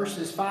 3,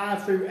 verses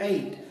 5 through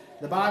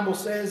 8. The Bible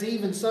says,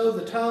 "Even so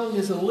the tongue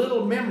is a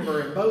little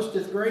member, and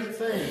boasteth great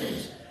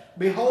things.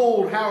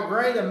 Behold, how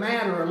great a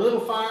matter a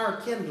little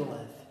fire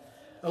kindleth."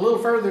 A little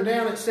further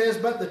down it says,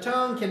 "But the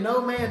tongue can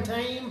no man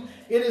tame.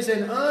 It is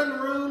an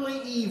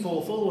unruly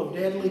evil, full of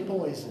deadly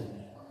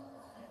poison."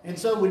 And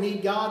so we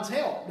need God's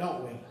help,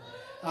 don't we?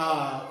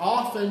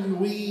 Often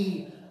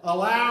we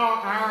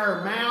allow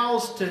our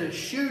mouths to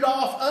shoot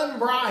off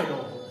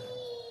unbridled.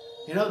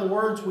 In other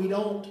words, we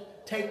don't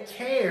take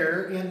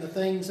care in the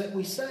things that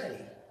we say.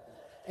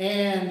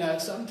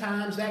 And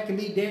sometimes that can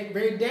be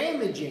very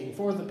damaging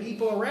for the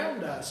people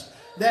around us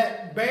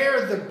that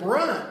bear the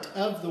brunt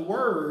of the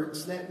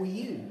words that we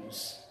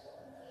use.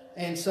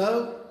 And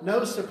so,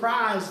 no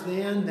surprise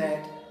then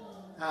that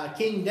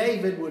King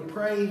David would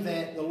pray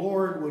that the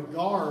Lord would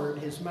guard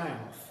his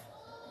mouth.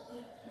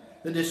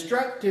 The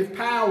destructive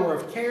power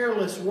of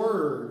careless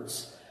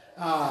words.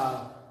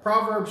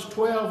 Proverbs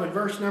 12 and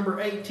verse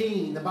number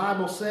 18, the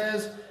Bible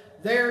says,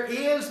 "There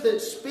is that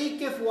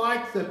speaketh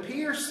like the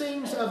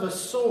piercings of a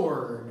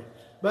sword,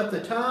 but the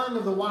tongue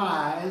of the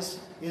wise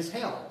is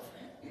health."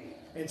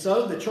 And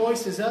so the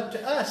choice is up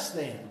to us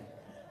then.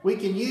 We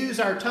can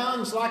use our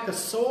tongues like a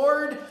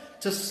sword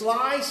to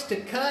slice, to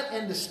cut,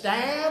 and to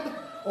stab,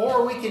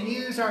 or we can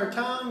use our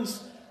tongues,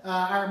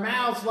 our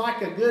mouths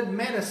like a good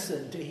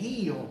medicine to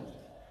heal,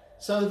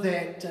 so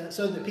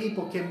that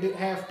people can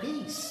have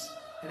peace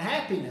and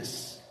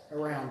happiness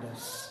around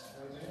us.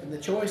 And the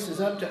choice is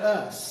up to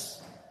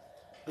us.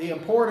 The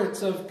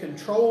importance of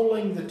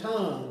controlling the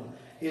tongue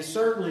is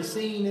certainly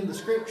seen in the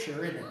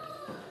Scripture, isn't it?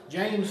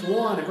 James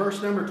 1 and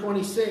verse number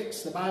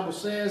 26, the Bible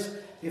says,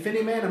 "If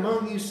any man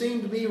among you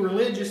seem to be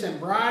religious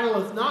and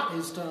bridleth not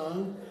his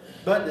tongue,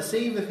 but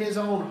deceiveth his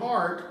own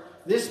heart,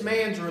 this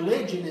man's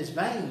religion is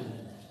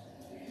vain."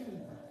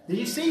 Do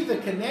you see the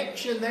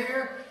connection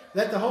there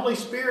that the Holy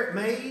Spirit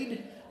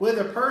made with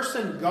a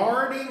person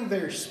guarding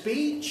their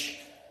speech,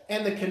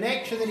 and the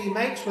connection that he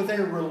makes with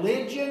their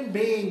religion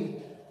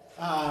being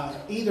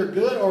either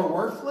good or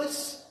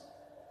worthless,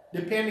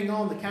 depending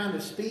on the kind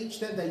of speech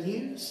that they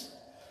use?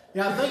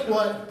 Now, I think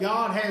what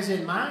God has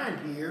in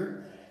mind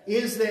here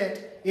is that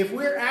if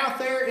we're out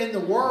there in the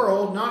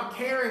world not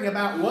caring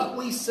about what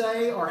we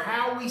say or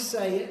how we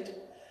say it,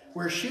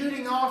 we're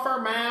shooting off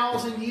our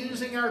mouths and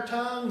using our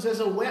tongues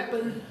as a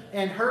weapon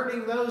and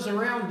hurting those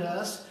around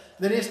us,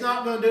 then it's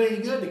not going to do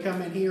any good to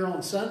come in here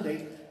on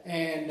Sunday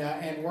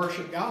and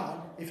worship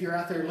God if you're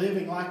out there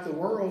living like the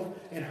world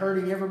and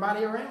hurting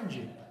everybody around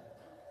you.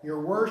 Your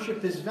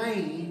worship is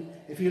vain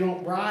if you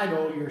don't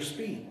bridle your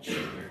speech.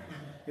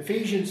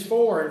 Ephesians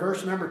 4 and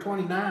verse number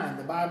 29,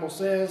 the Bible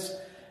says,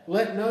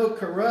 "Let no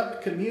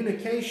corrupt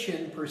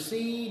communication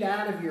proceed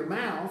out of your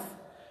mouth,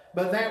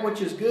 but that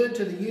which is good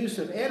to the use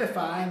of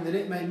edifying, that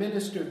it may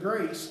minister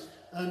grace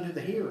unto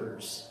the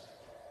hearers."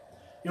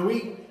 You know,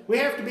 we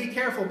have to be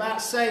careful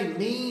about saying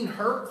mean,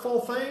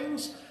 hurtful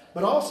things,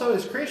 but also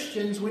as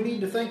Christians, we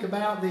need to think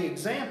about the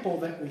example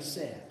that we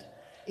set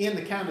in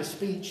the kind of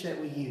speech that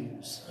we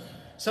use.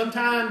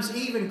 Sometimes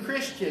even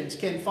Christians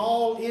can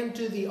fall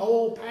into the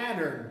old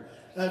pattern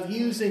of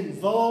using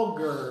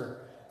vulgar,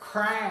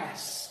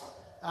 crass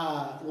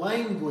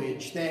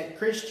language that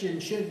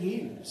Christians shouldn't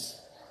use.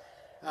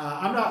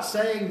 I'm not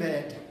saying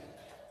that,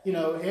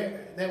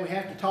 that we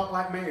have to talk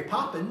like Mary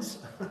Poppins,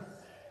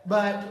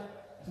 but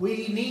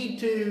we need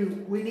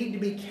to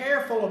be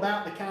careful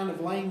about the kind of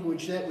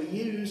language that we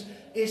use,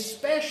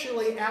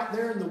 especially out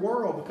there in the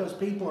world, because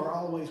people are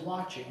always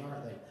watching,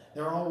 aren't they?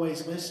 They're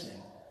always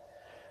listening.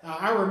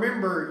 I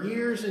remember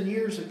years and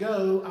years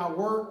ago, I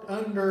worked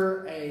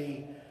under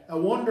a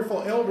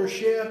wonderful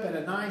eldership at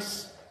a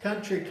nice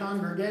country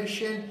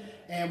congregation,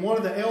 and one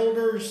of the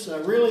elders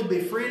really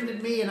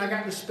befriended me, and I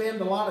got to spend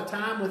a lot of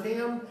time with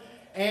him.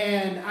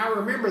 And I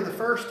remember the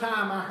first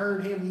time I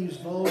heard him use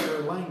vulgar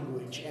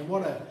language, and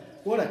what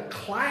a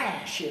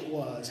clash it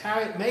was, how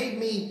it made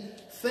me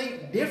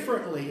think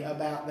differently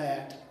about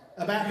that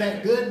about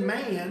that good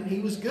man. He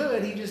was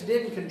good. He just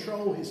didn't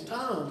control his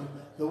tongue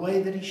the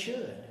way that he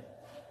should.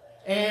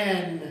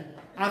 And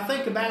I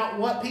think about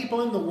what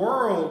people in the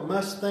world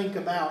must think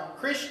about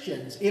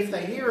Christians if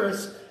they hear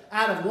us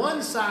out of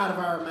one side of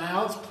our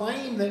mouths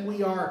claim that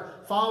we are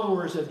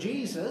followers of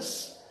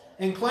Jesus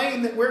and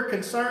claim that we're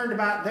concerned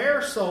about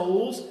their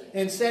souls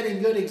and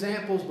setting good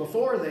examples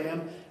before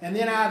them, and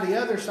then out of the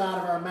other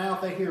side of our mouth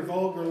they hear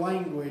vulgar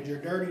language or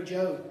dirty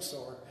jokes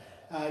or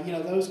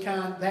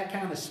that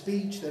kind of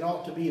speech that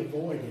ought to be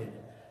avoided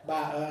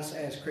by us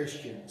as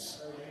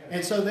Christians.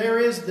 And so there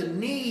is the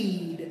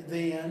need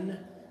then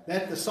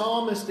that the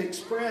psalmist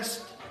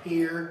expressed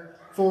here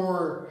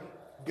for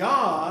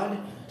God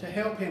to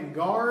help him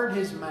guard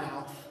his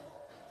mouth,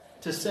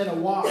 to set a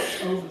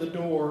watch over the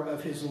door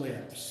of his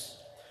lips.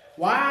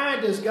 Why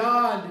does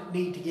God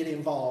need to get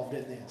involved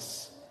in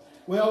this?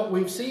 Well,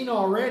 we've seen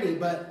already,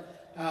 but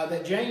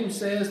that James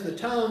says the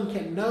tongue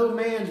can no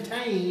man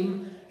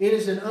tame. It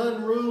is an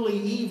unruly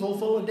evil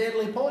full of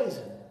deadly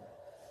poison.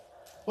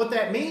 What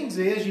that means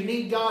is you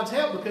need God's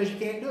help because you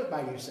can't do it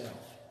by yourself.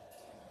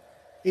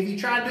 If you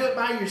try to do it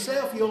by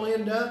yourself, you'll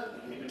end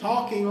up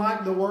talking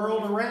like the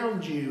world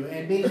around you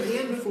and being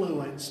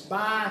influenced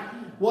by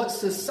what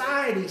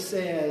society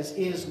says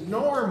is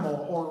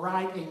normal or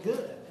right and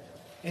good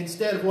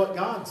instead of what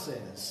God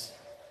says.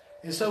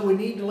 And so we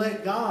need to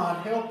let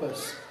God help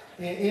us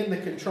in the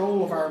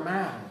control of our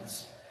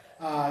mouths.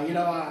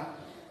 I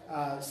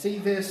see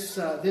this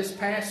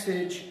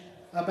passage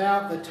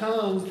about the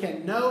tongue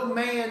can no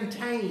man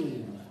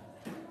tame.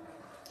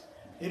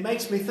 It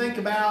makes me think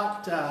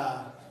about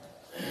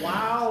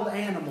wild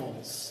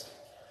animals.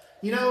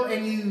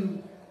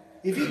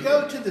 If you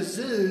go to the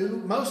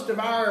zoo, most of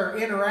our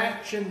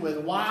interaction with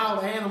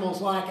wild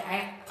animals like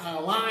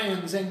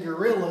lions and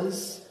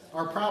gorillas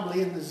are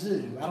probably in the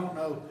zoo. I don't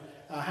know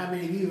how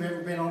many of you have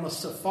ever been on a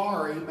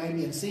safari,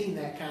 maybe, and seen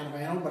that kind of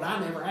animal, but I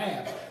never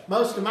have.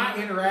 Most of my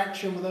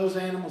interaction with those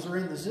animals are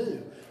in the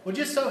zoo. Well,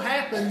 just so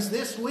happens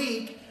this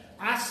week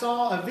I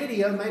saw a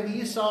video, maybe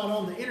you saw it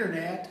on the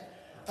internet,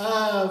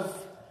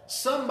 of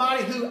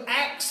somebody who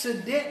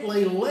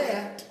accidentally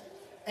let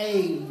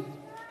a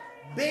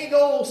big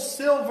old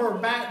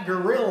silverback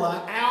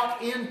gorilla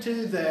out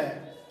into the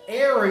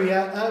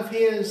area of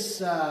his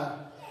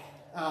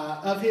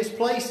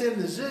place in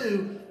the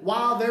zoo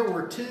while there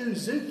were two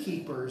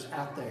zookeepers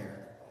out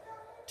there.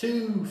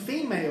 Two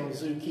female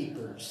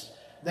zookeepers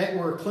that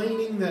were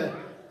cleaning the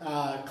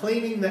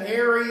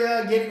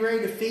area, getting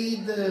ready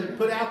to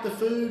put out the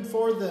food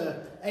for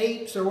the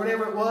apes or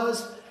whatever it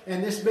was,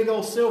 and this big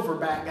old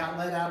silverback got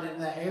let out into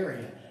that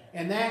area.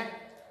 And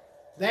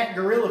that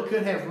gorilla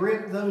could have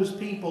ripped those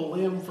people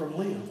limb from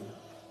limb.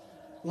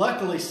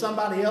 Luckily,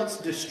 somebody else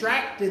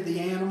distracted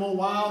the animal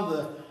while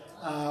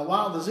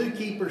the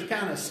zookeepers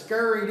kind of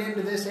scurried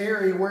into this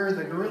area where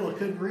the gorilla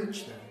couldn't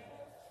reach them.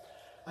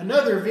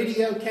 Another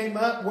video came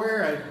up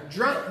where a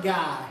drunk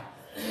guy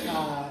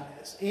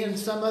in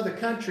some other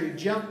country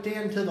jumped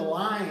into the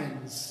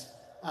lion's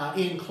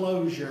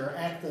enclosure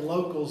at the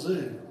local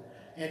zoo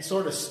and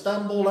sort of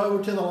stumbled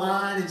over to the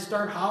lion and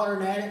started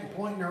hollering at it and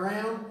pointing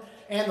around.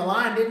 And the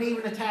lion didn't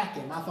even attack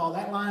him. I thought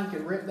that lion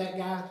could rip that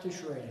guy to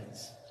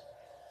shreds.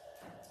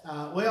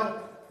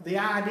 The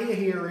idea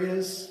here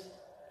is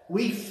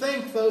we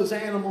think those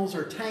animals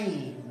are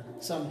tame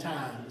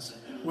sometimes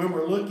when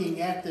we're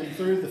looking at them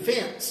through the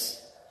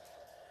fence.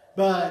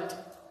 But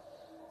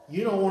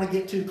you don't want to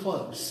get too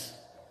close.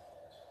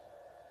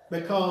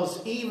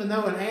 Because even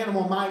though an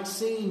animal might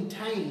seem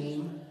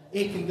tame,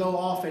 it can go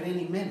off at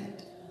any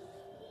minute.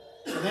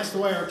 And that's the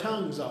way our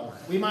tongues are.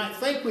 We might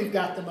think we've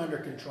got them under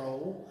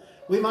control.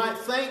 We might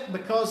think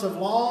because of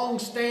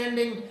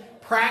long-standing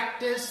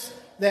practice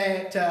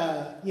that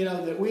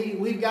that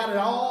we've got it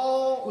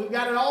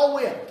all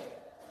whipped.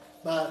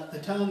 But the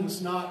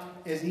tongue's not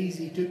as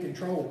easy to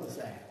control as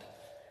that.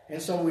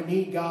 And so we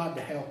need God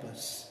to help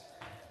us.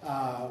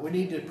 We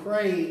need to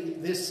pray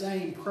this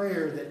same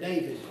prayer that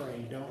David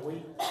prayed, don't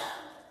we?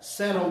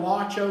 Set a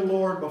watch, O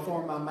Lord,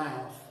 before my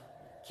mouth.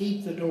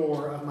 Keep the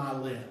door of my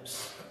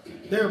lips.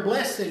 There are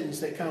blessings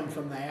that come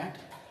from that.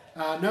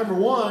 Number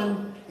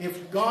one,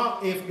 if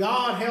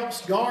God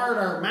helps guard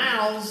our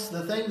mouths,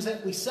 the things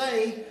that we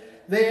say,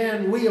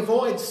 then we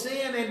avoid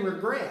sin and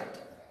regret.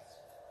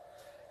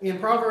 In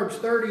Proverbs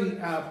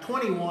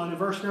 21, and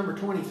verse number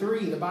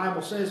 23, the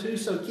Bible says,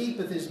 "Whoso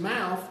keepeth his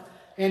mouth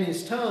and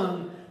his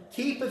tongue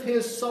keepeth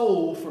his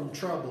soul from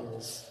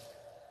troubles."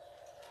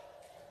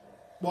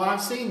 Well,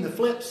 I've seen the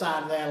flip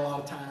side of that a lot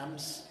of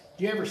times.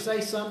 Do you ever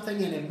say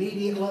something and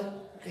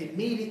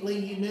immediately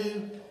you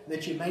knew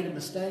that you made a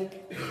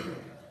mistake?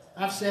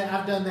 I've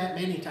done that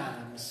many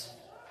times.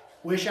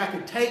 Wish I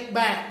could take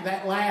back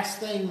that last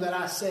thing that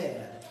I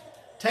said.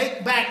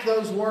 Take back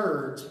those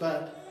words,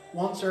 but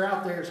once they're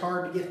out there, it's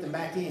hard to get them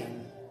back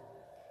in.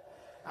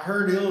 I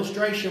heard an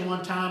illustration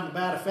one time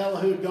about a fellow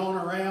who had gone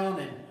around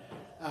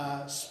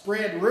and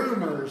spread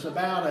rumors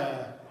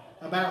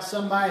about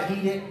somebody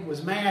he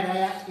was mad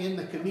at in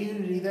the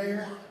community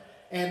there.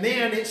 And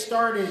then it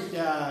started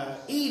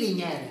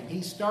eating at him.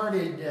 He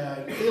started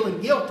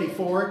feeling guilty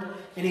for it.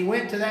 And he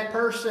went to that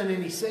person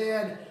and he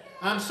said,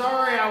 I'm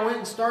sorry I went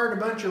and started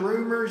a bunch of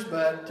rumors,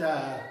 but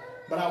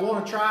I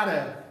want to try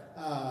to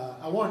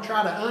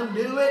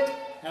undo it,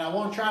 and I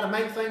want to try to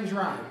make things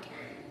right.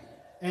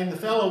 And the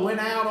fellow went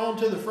out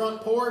onto the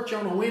front porch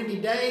on a windy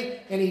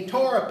day, and he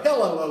tore a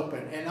pillow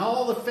open, and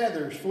all the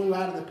feathers flew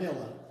out of the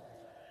pillow.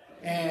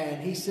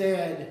 And he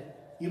said,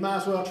 you might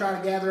as well try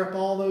to gather up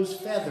all those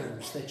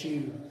feathers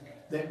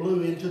that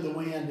blew into the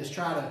wind, to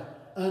try to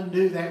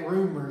undo that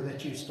rumor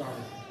that you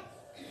started.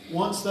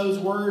 Once those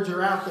words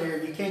are out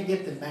there, you can't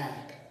get them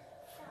back.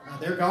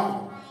 They're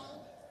gone.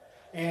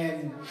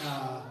 And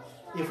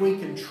if we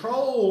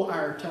control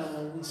our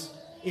tongues,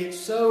 it's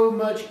so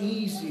much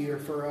easier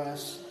for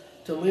us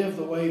to live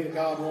the way that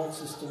God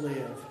wants us to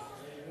live.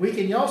 We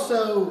can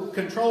also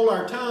control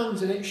our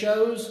tongues, and it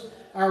shows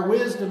our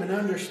wisdom and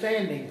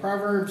understanding.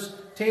 Proverbs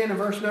 10 and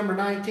verse number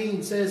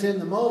 19 says, in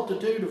the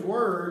multitude of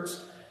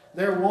words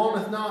there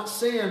wanteth not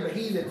sin, but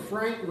he that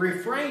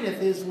refraineth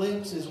his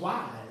lips is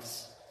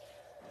wise.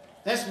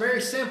 That's very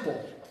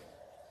simple.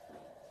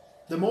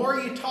 The more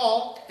you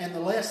talk and the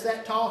less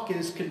that talk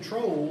is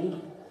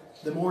controlled,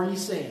 the more you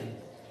sin.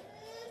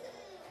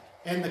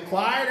 And the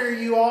quieter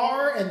you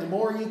are and the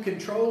more you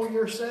control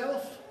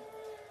yourself,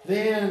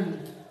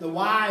 then the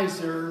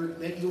wiser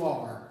that you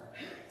are.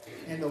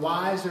 And the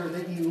wiser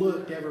that you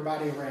look to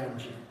everybody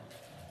around you.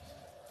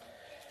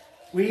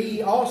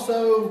 We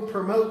also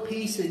promote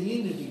peace and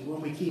unity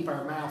when we keep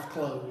our mouth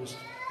closed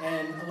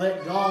and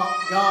let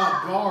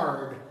God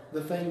guard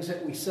the things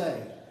that we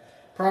say.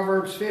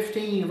 Proverbs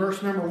 15,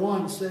 verse number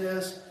 1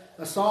 says,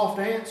 a soft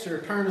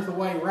answer turneth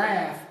away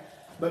wrath,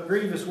 but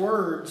grievous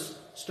words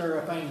stir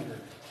up anger.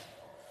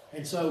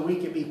 And so we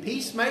can be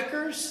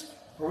peacemakers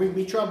or we can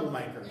be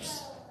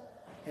troublemakers.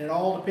 And it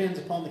all depends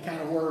upon the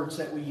kind of words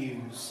that we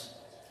use.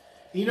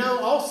 You know,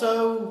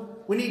 also,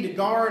 we need to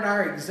guard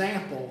our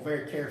example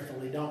very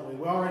carefully, don't we?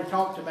 We already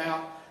talked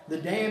about the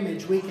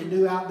damage we can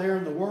do out there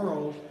in the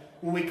world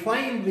when we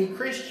claim to be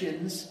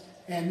Christians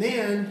and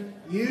then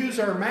use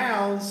our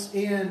mouths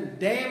in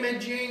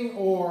damaging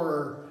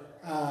or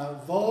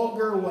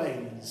vulgar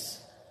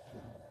ways.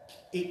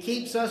 It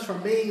keeps us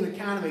from being the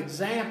kind of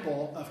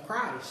example of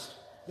Christ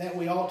that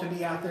we ought to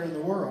be out there in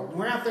the world. When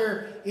we're out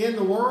there in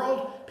the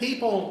world,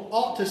 people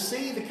ought to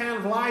see the kind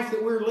of life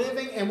that we're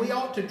living, and we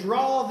ought to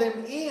draw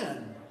them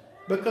in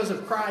because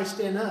of Christ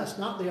in us,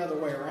 not the other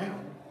way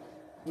around.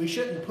 We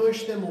shouldn't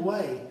push them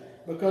away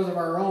because of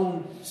our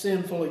own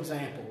sinful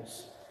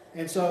examples.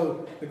 And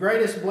so the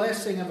greatest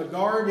blessing of a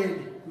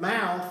guarded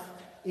mouth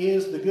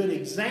is the good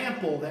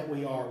example that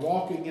we are,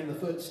 walking in the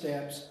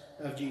footsteps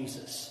of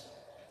Jesus.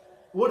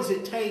 What does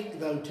it take,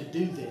 though, to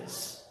do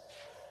this?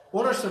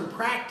 What are some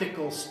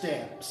practical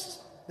steps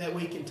that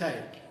we can take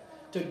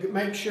to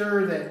make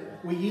sure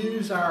that we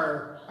use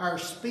our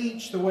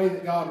speech the way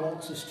that God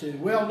wants us to?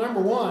 Well,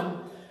 number one,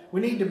 we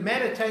need to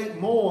meditate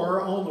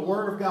more on the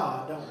Word of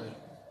God, don't we?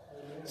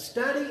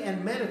 Study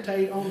and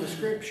meditate on the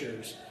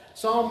Scriptures.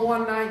 Psalm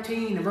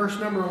 119, verse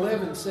number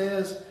 11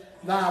 says,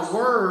 thy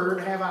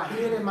word have I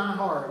hid in my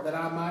heart, that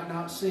I might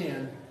not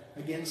sin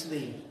against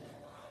thee.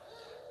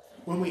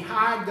 When we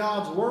hide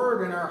God's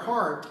word in our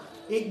heart,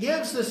 it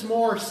gives us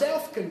more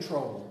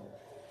self-control.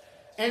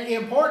 And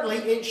importantly,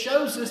 it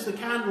shows us the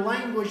kind of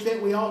language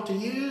that we ought to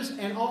use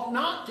and ought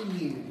not to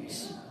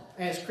use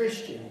as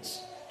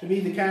Christians to be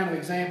the kind of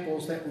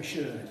examples that we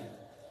should.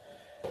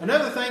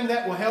 Another thing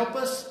that will help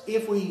us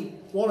if we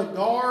want to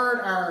guard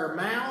our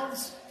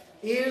mouths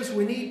is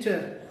we need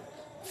to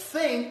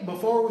think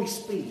before we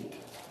speak.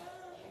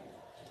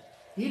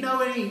 Do you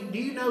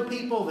know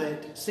people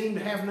that seem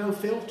to have no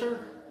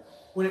filter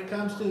when it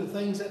comes to the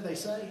things that they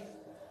say?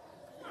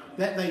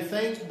 That they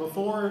speak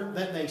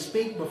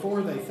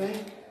before they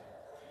think?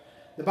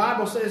 The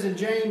Bible says in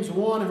James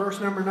 1 verse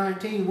number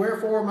 19,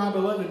 wherefore, my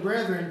beloved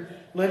brethren,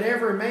 let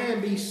every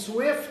man be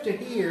swift to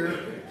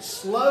hear,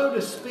 slow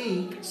to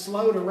speak,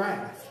 slow to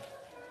wrath.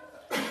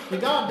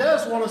 And God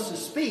does want us to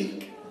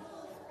speak.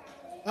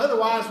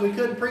 Otherwise, we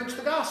couldn't preach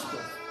the gospel.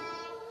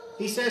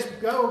 He says,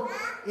 go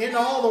into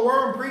all the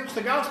world and preach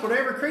the gospel to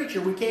every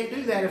creature. We can't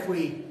do that if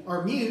we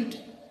are mute,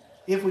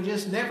 if we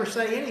just never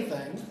say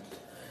anything.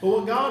 But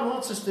what God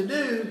wants us to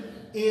do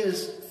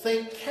is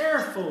think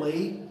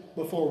carefully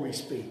before we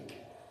speak.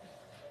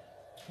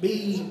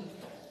 Be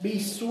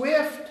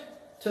swift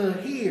to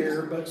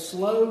hear, but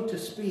slow to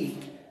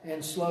speak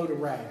and slow to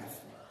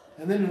wrath.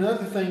 And then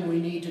another thing we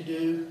need to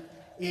do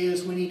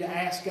is we need to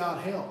ask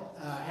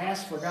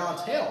for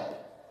God's help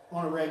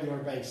on a regular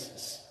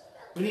basis.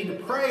 We need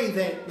to pray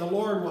that the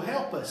Lord will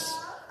help us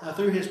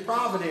through His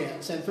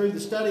providence and through the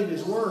study of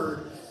His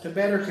Word to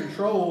better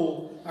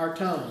control our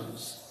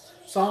tongues.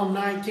 Psalm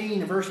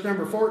 19, verse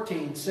number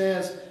 14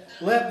 says,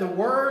 let the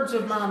words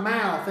of my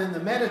mouth and the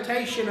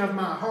meditation of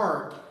my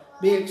heart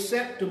be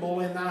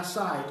acceptable in thy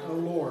sight, O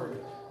Lord,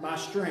 my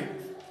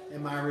strength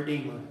and my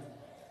Redeemer.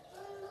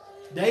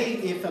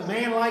 If a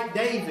man like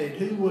David,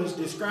 who was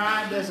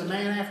described as a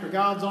man after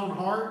God's own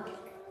heart,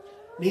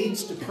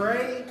 needs to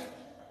pray,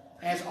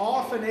 as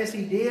often as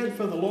he did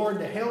for the Lord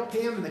to help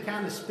him in the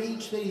kind of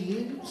speech that he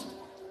used?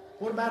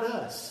 What about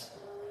us?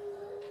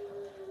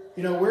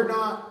 You know,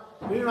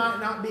 we might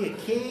not be a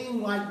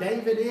king like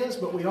David is,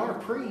 but we are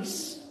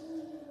priests.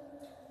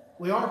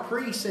 We are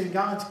priests in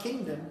God's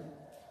kingdom,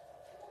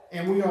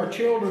 and we are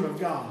children of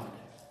God.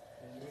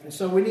 And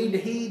so we need to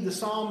heed the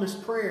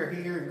psalmist's prayer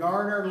here and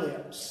guard our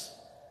lips.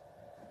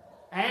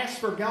 Ask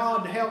for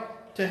God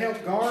to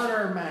help guard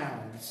our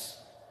mouths.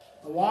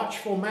 A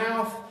watchful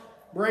mouth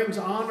brings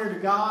honor to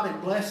God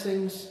and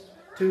blessings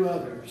to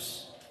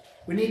others.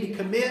 We need to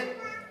commit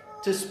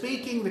to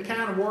speaking the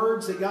kind of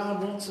words that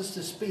God wants us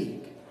to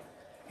speak.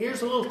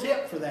 Here's a little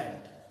tip for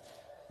that.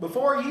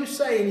 Before you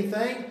say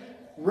anything,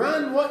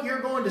 run what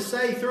you're going to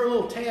say through a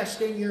little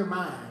test in your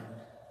mind.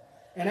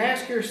 And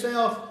ask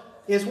yourself,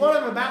 is what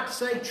I'm about to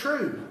say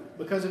true?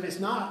 Because if it's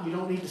not, you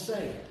don't need to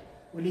say it.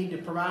 We need to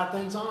provide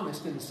things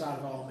honest in the sight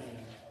of all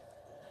men.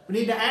 We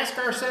need to ask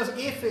ourselves,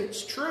 if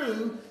it's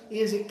true,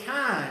 is it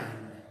kind?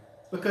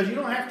 Because you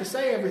don't have to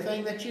say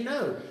everything that you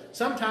know.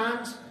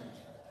 Sometimes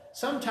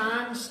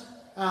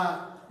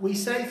we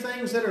say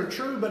things that are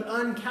true but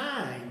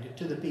unkind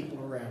to the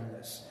people around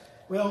us.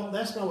 Well,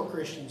 that's not what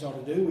Christians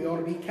ought to do. We ought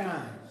to be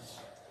kind.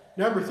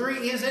 Number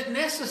 3, is it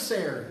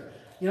necessary?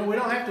 You know, we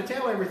don't have to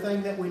tell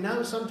everything that we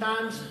know.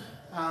 Sometimes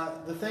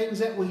the things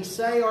that we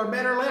say are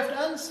better left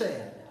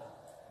unsaid.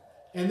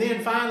 And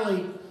then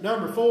finally,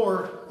 number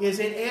 4, is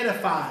it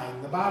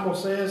edifying? The Bible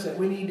says that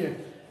we need to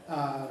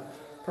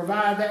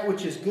provide that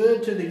which is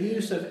good to the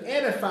use of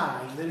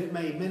edifying, that it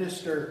may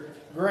minister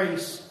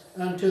grace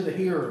unto the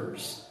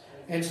hearers.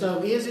 And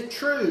so, is it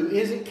true?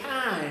 Is it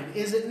kind?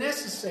 Is it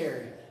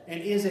necessary?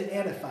 And is it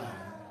edifying?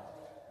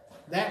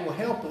 That will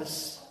help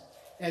us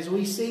as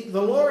we seek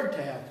the Lord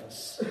to help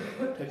us,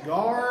 to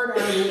guard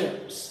our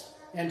lips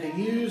and to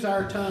use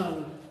our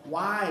tongue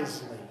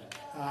wisely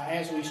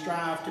as we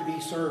strive to be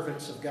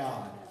servants of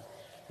God.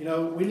 You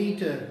know, we need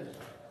to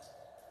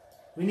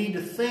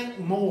think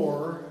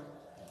more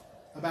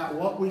about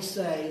what we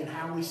say and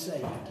how we say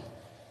it,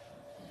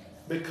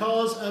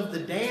 because of the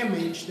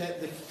damage that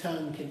the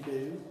tongue can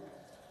do,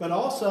 but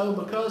also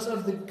because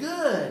of the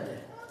good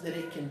that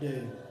it can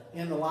do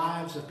in the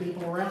lives of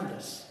people around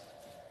us.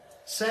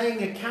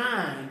 Saying a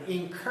kind,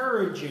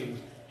 encouraging,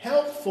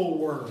 helpful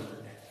word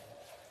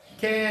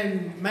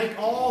can make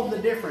all the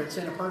difference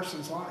in a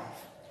person's life.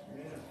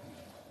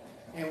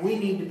 And we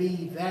need to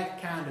be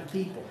that kind of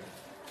people.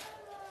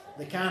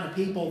 The kind of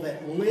people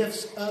that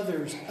lifts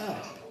others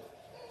up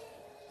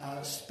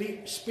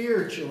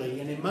spiritually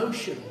and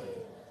emotionally.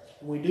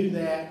 We do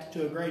that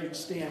to a great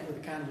extent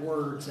with the kind of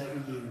words that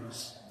we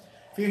use.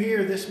 If you're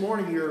here this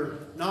morning, you're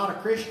not a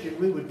Christian,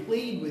 we would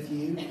plead with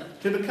you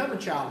to become a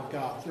child of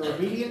God through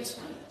obedience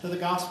to the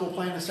gospel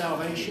plan of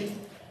salvation.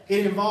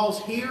 It involves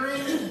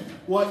hearing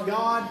what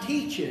God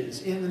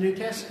teaches in the New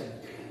Testament.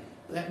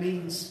 That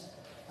means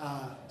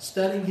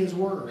studying His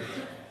Word.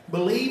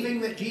 Believing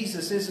that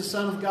Jesus is the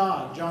Son of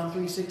God, John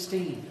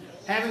 3:16.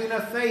 Having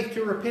enough faith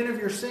to repent of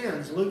your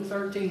sins, Luke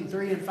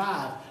 13:3 and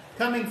 5.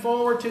 Coming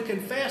forward to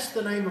confess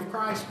the name of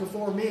Christ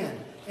before men,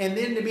 and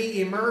then to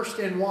be immersed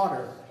in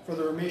water for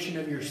the remission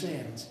of your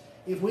sins.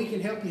 If we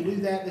can help you do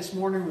that this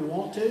morning, we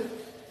want to.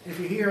 If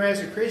you're here as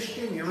a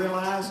Christian, you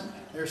realize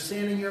there's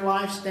sin in your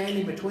life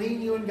standing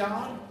between you and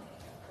God,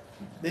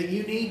 that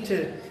you need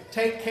to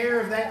take care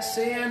of that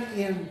sin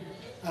in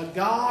a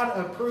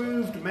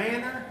God-approved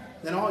manner,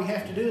 then all you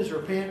have to do is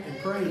repent and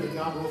pray that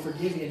God will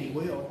forgive you, and He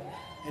will.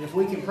 And if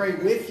we can pray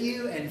with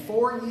you and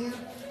for you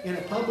in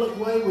a public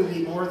way, we'd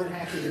be more than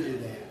happy to do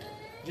that.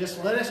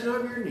 Just let us know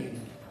of your need.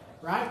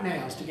 Right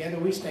now, as together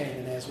we stand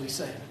and as we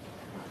sing.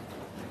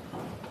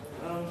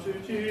 Come to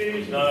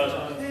Jesus,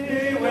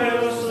 He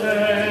will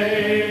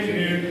save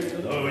you,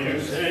 though your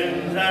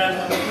sins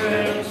as the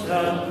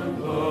crimson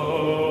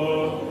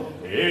flow.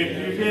 If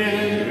you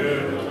give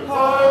your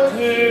heart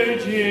to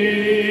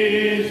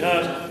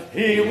Jesus,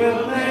 He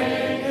will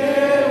make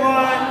it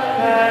white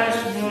as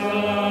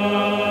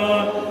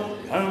snow.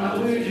 Come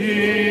to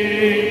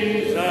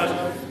Jesus,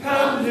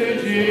 come to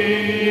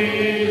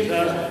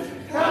Jesus,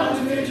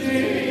 come to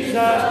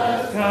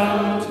Jesus,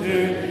 come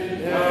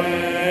today.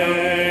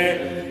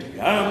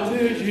 Come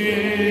to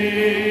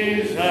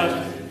Jesus,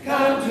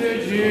 come to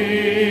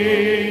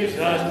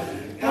Jesus,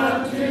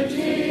 come to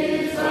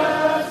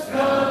Jesus,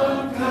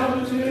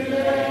 come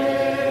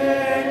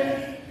today.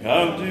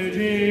 Come to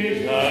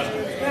Jesus,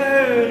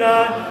 do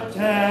not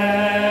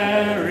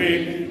tarry,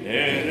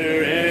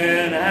 enter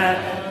in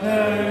at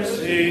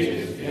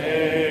mercy's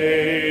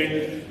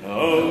gate.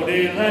 Oh,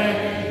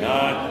 delay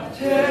not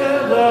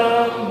till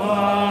the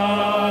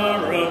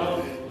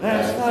morrow,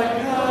 lest thy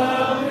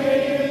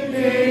coming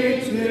be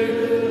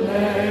too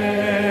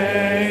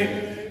late.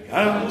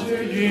 Come to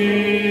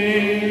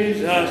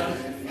Jesus,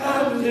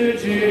 come to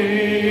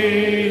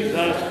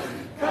Jesus,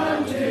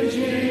 come to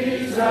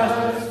Jesus,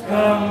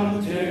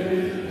 come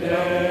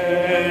today.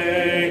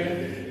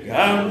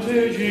 Come to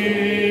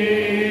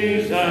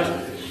Jesus,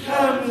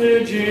 come to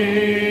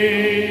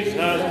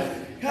Jesus,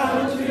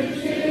 come to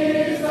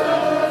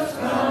Jesus,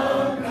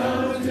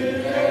 come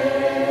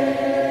today.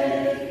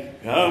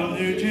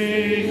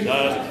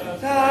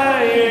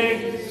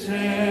 dying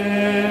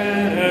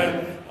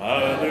sinner,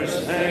 other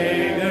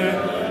Savior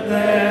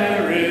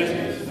there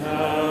is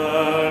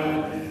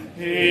none.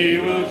 He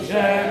will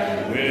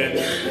share with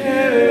you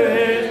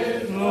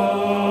His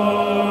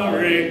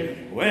glory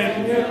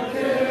when your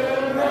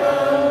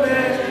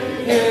pilgrimage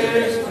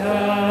is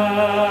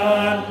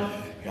done.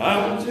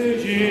 Come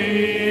to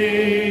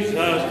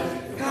Jesus,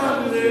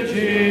 come to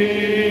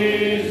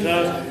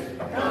Jesus,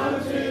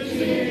 come to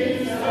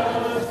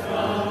Jesus,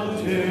 come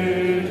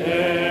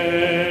today.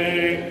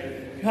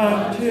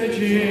 Come to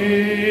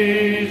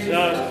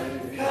Jesus,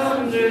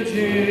 come to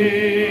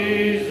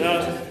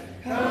Jesus,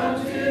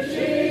 come to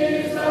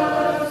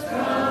Jesus,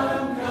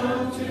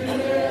 come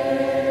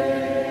today.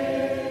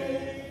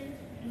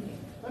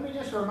 Let me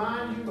just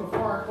remind you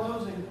before our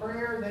closing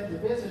prayer that the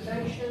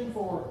visitation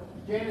for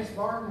Janice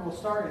Barton will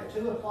start at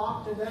 2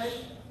 o'clock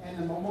today, and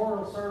the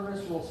memorial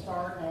service will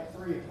start at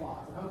 3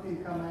 o'clock. I hope you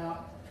can come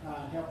out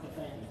and help the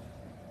family.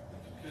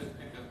 Just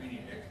pick up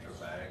any extra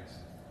bags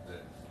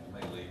that you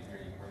may leave here.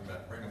 You can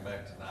bring them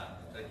back tonight.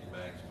 Take your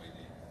bags with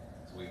you.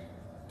 So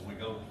when we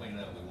go to clean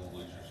up, we won't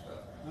lose your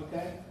stuff.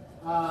 Okay?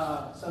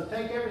 So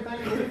take everything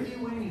with you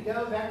when you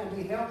go. That will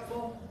be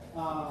helpful.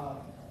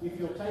 If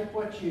you'll take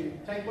what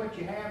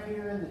you have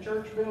here in the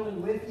church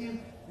building with you,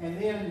 and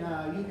then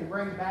you can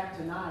bring it back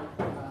tonight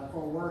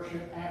for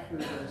worship after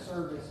the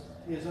service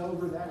is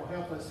over. That will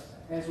help us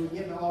as we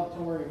get the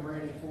auditorium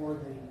ready for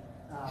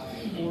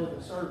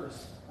the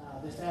service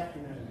this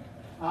afternoon.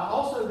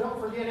 Also, don't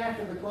forget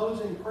after the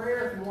closing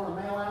prayer, if you want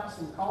to mail out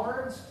some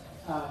cards,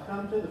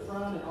 come to the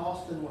front, and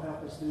Austin will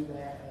help us do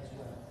that as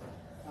well.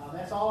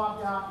 That's all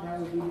I've got. Now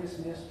we'll be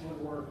dismissed with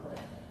a word of prayer.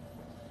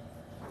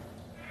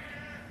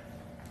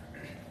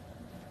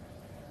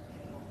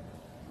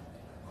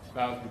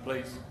 Bow with me,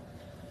 please.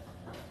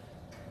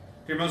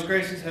 Dear most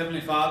gracious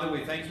Heavenly Father,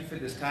 we thank you for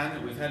this time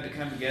that we've had to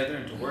come together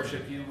and to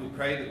worship you. We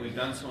pray that we've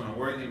done so in a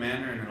worthy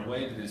manner and in a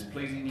way that is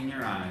pleasing in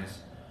your eyes.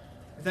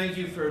 We thank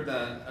you for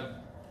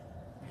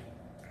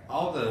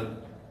all the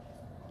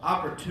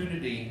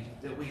opportunity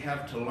that we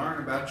have to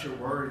learn about your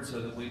word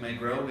so that we may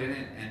grow in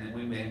it and that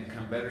we may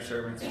become better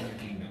servants in your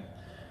kingdom.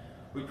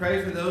 We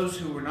pray for those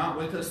who were not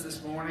with us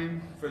this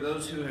morning, for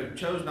those who have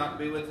chose not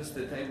to be with us,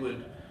 that they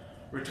would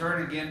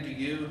return again to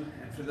you,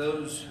 and for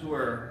those who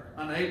are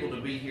unable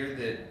to be here,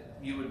 that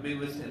you would be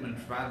with them and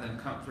provide them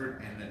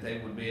comfort, and that they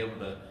would be able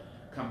to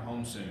come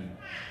home soon.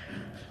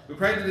 We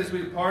pray that as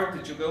we depart,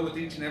 that you'll go with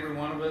each and every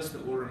one of us,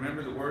 that we'll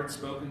remember the words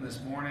spoken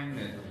this morning,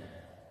 that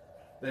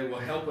they will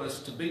help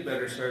us to be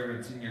better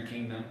servants in your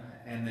kingdom,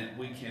 and that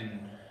we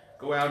can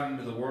go out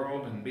into the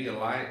world and be a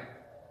light,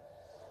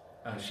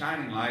 a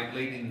shining light,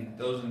 leading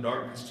those in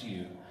darkness to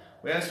you.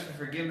 We ask for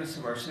forgiveness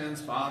of our sins,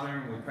 Father,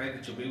 and we pray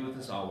that you'll be with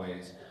us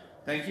always.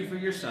 Thank you for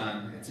your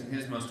Son. It's in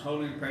his most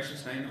holy and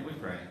precious name that we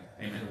pray.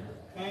 Amen.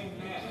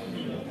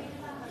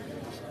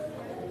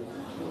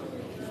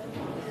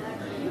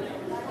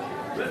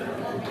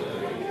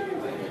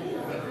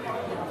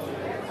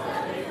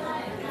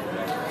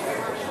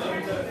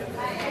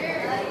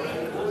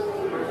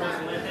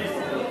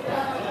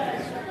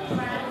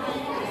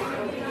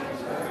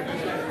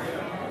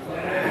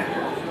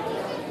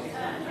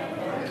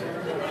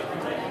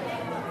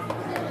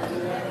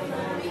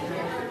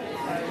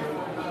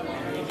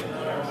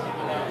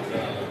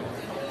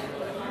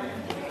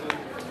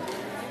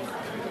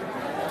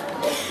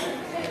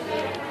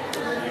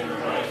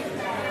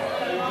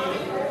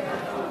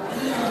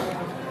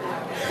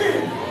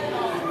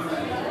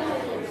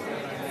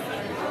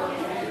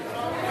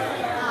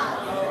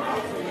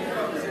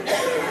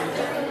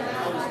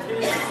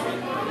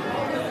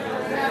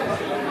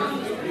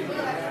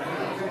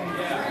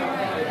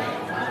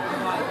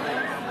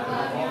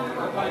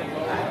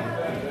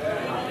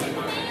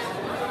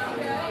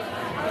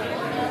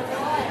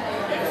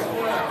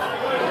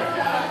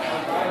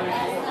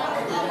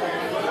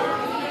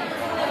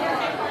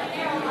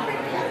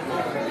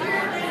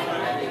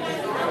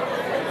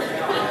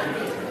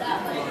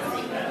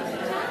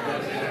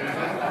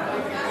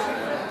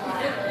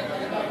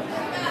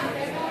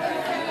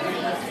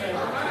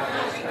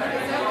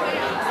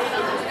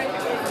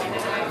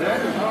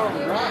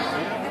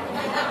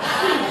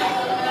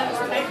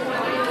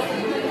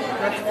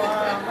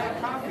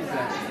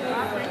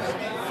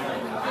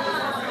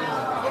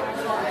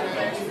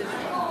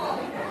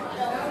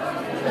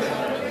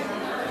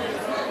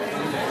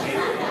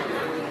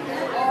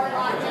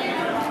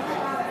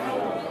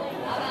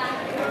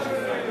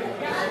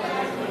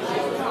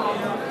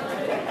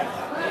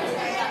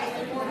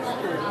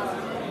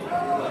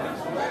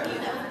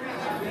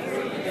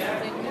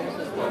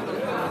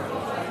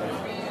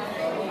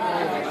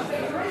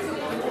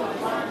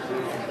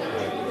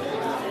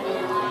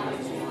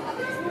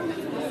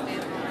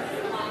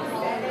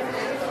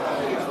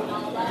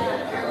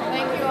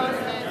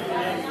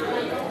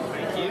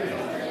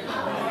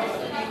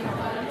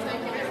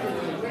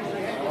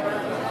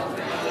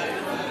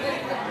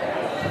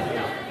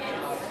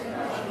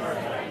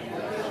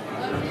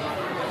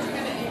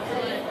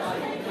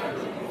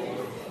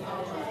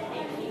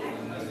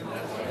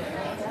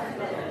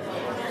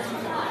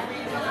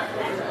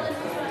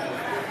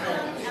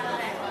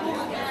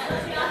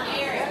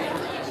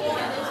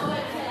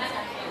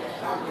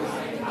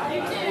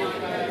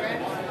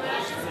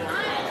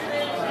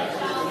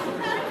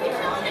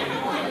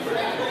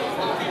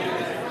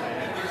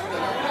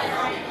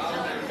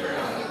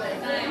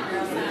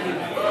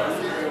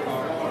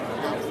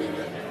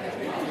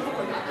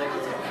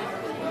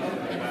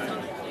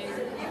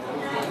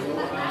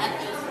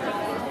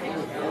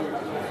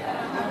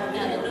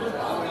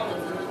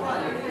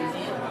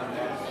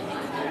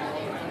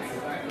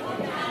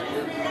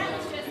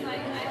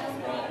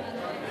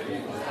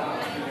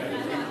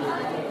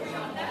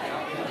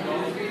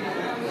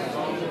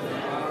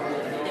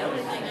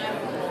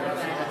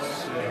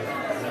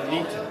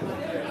 Anita.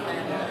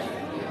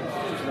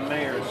 She's the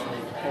mayor's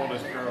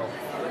oldest girl.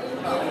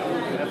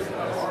 That's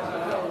nice.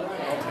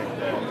 I'll take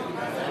that.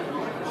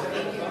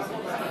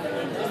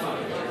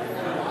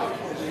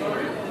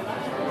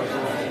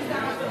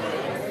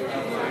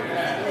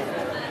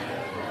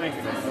 Thank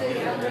you.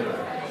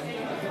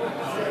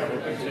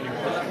 We'll continue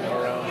pushing it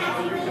around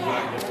so you can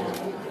find it.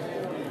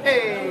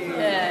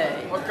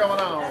 Hey! What's going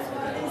on?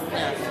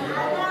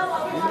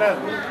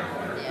 Nothing.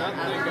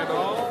 Nothing at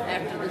all.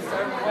 After the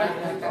service, I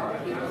think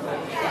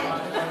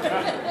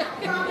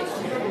it's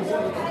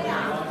just about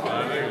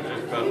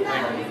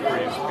thinking before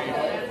you speak.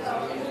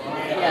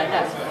 yeah,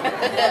 that's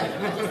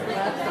when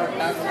I start talking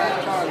about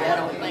Charlie, I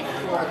don't think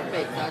before I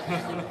speak. I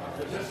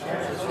just,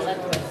 well,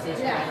 that's my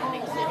sister. I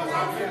think that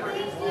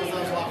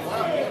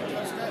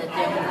the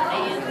devil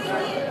hands.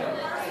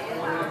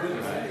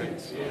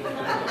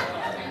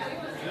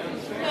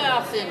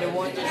 I'll send her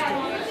one just to.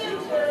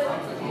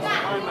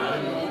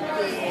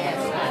 Yes,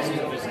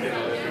 Just get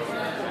it.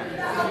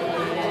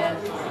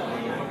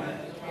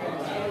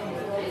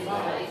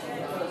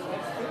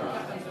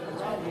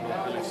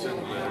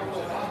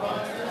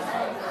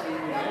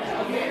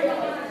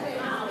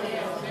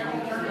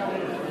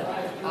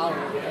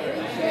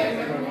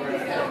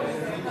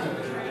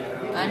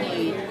 I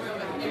need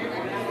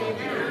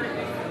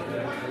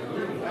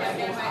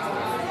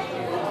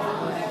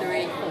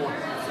 3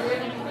 quarters.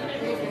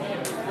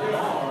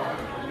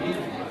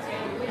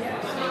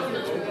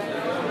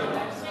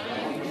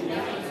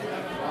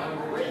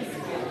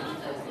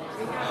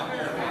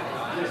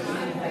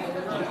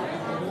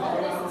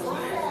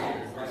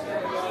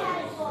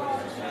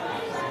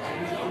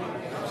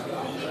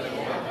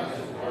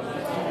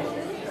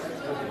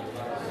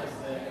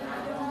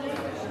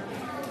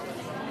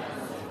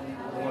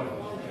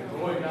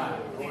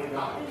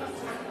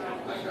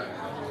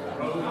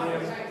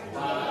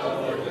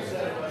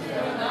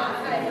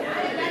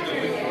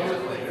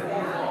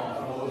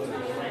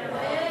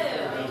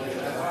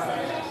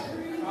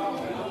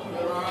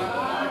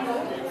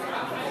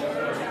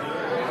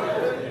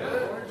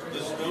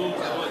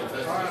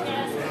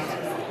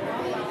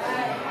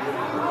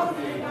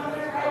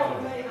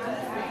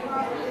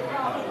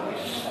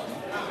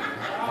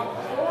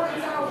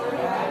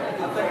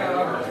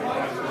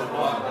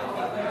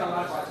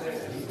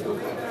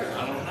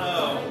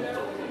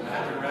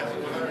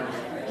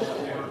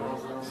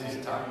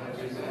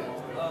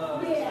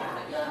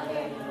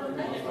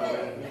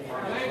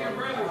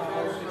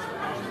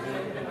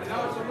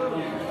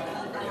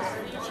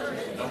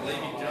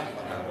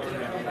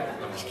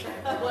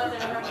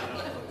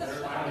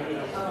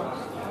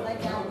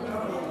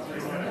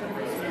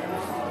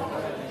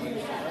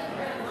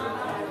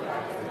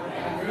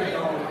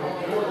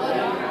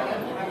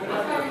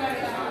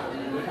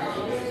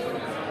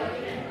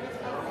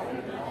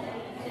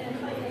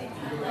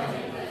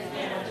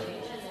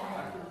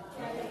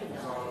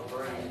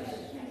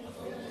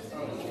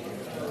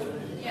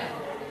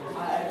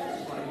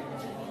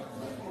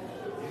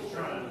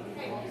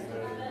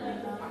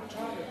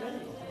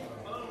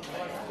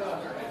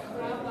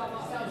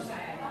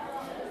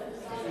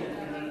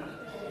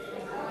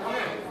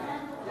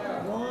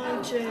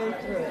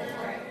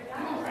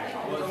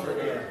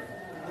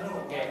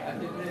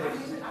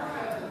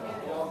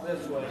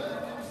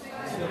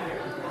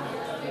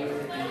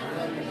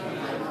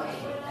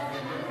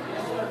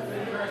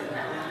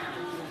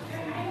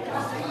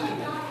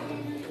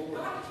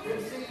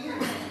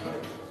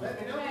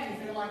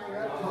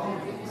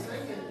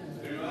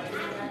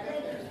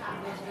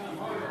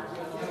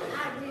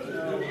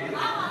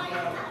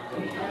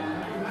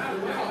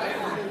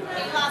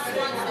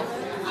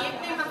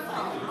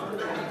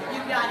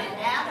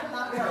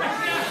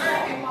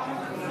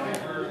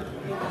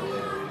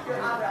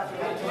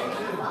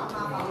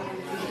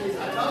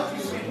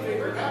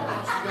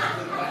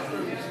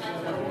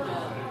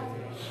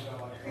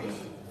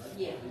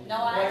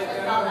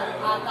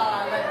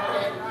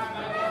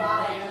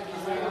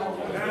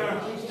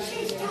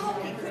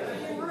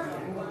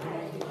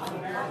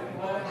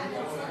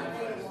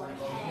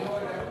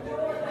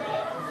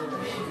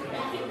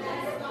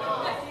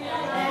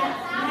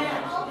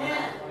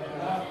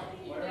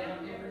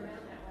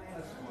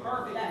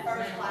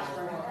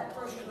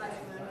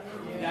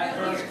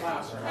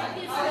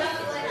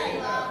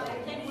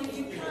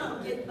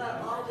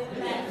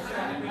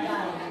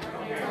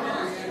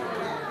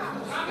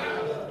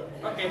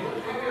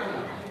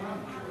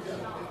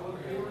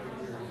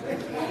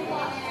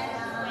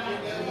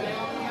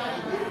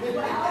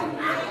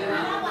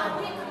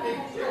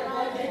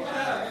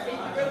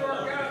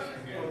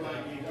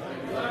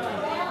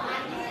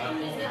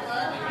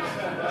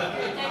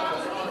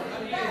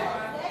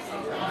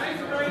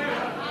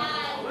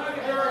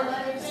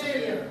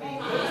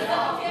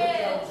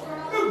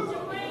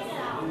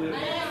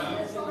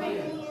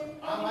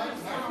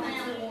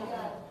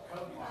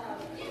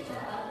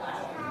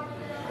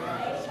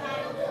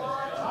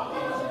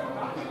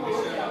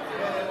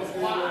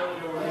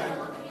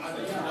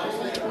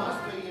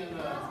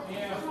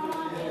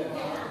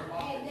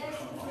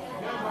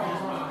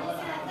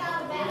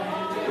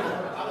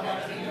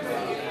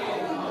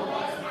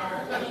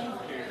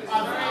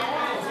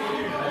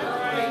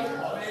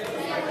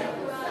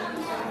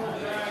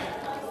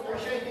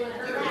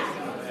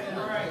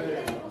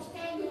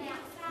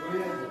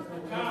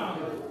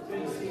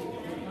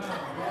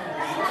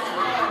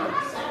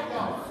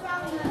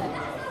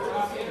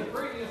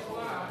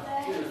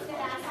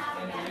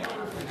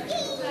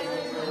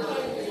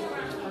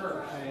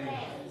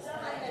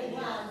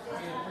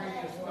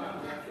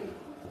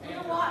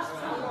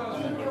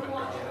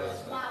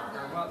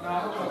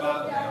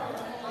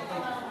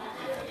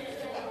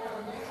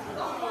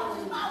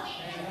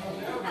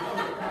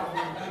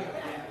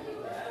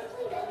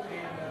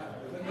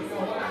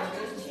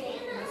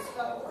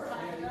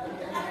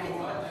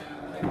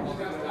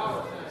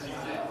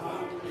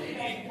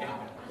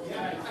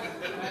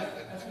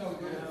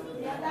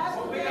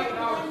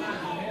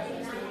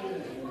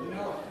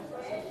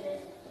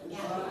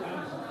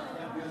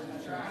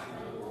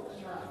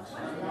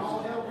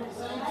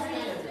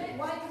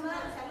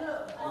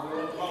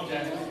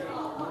 Jackson.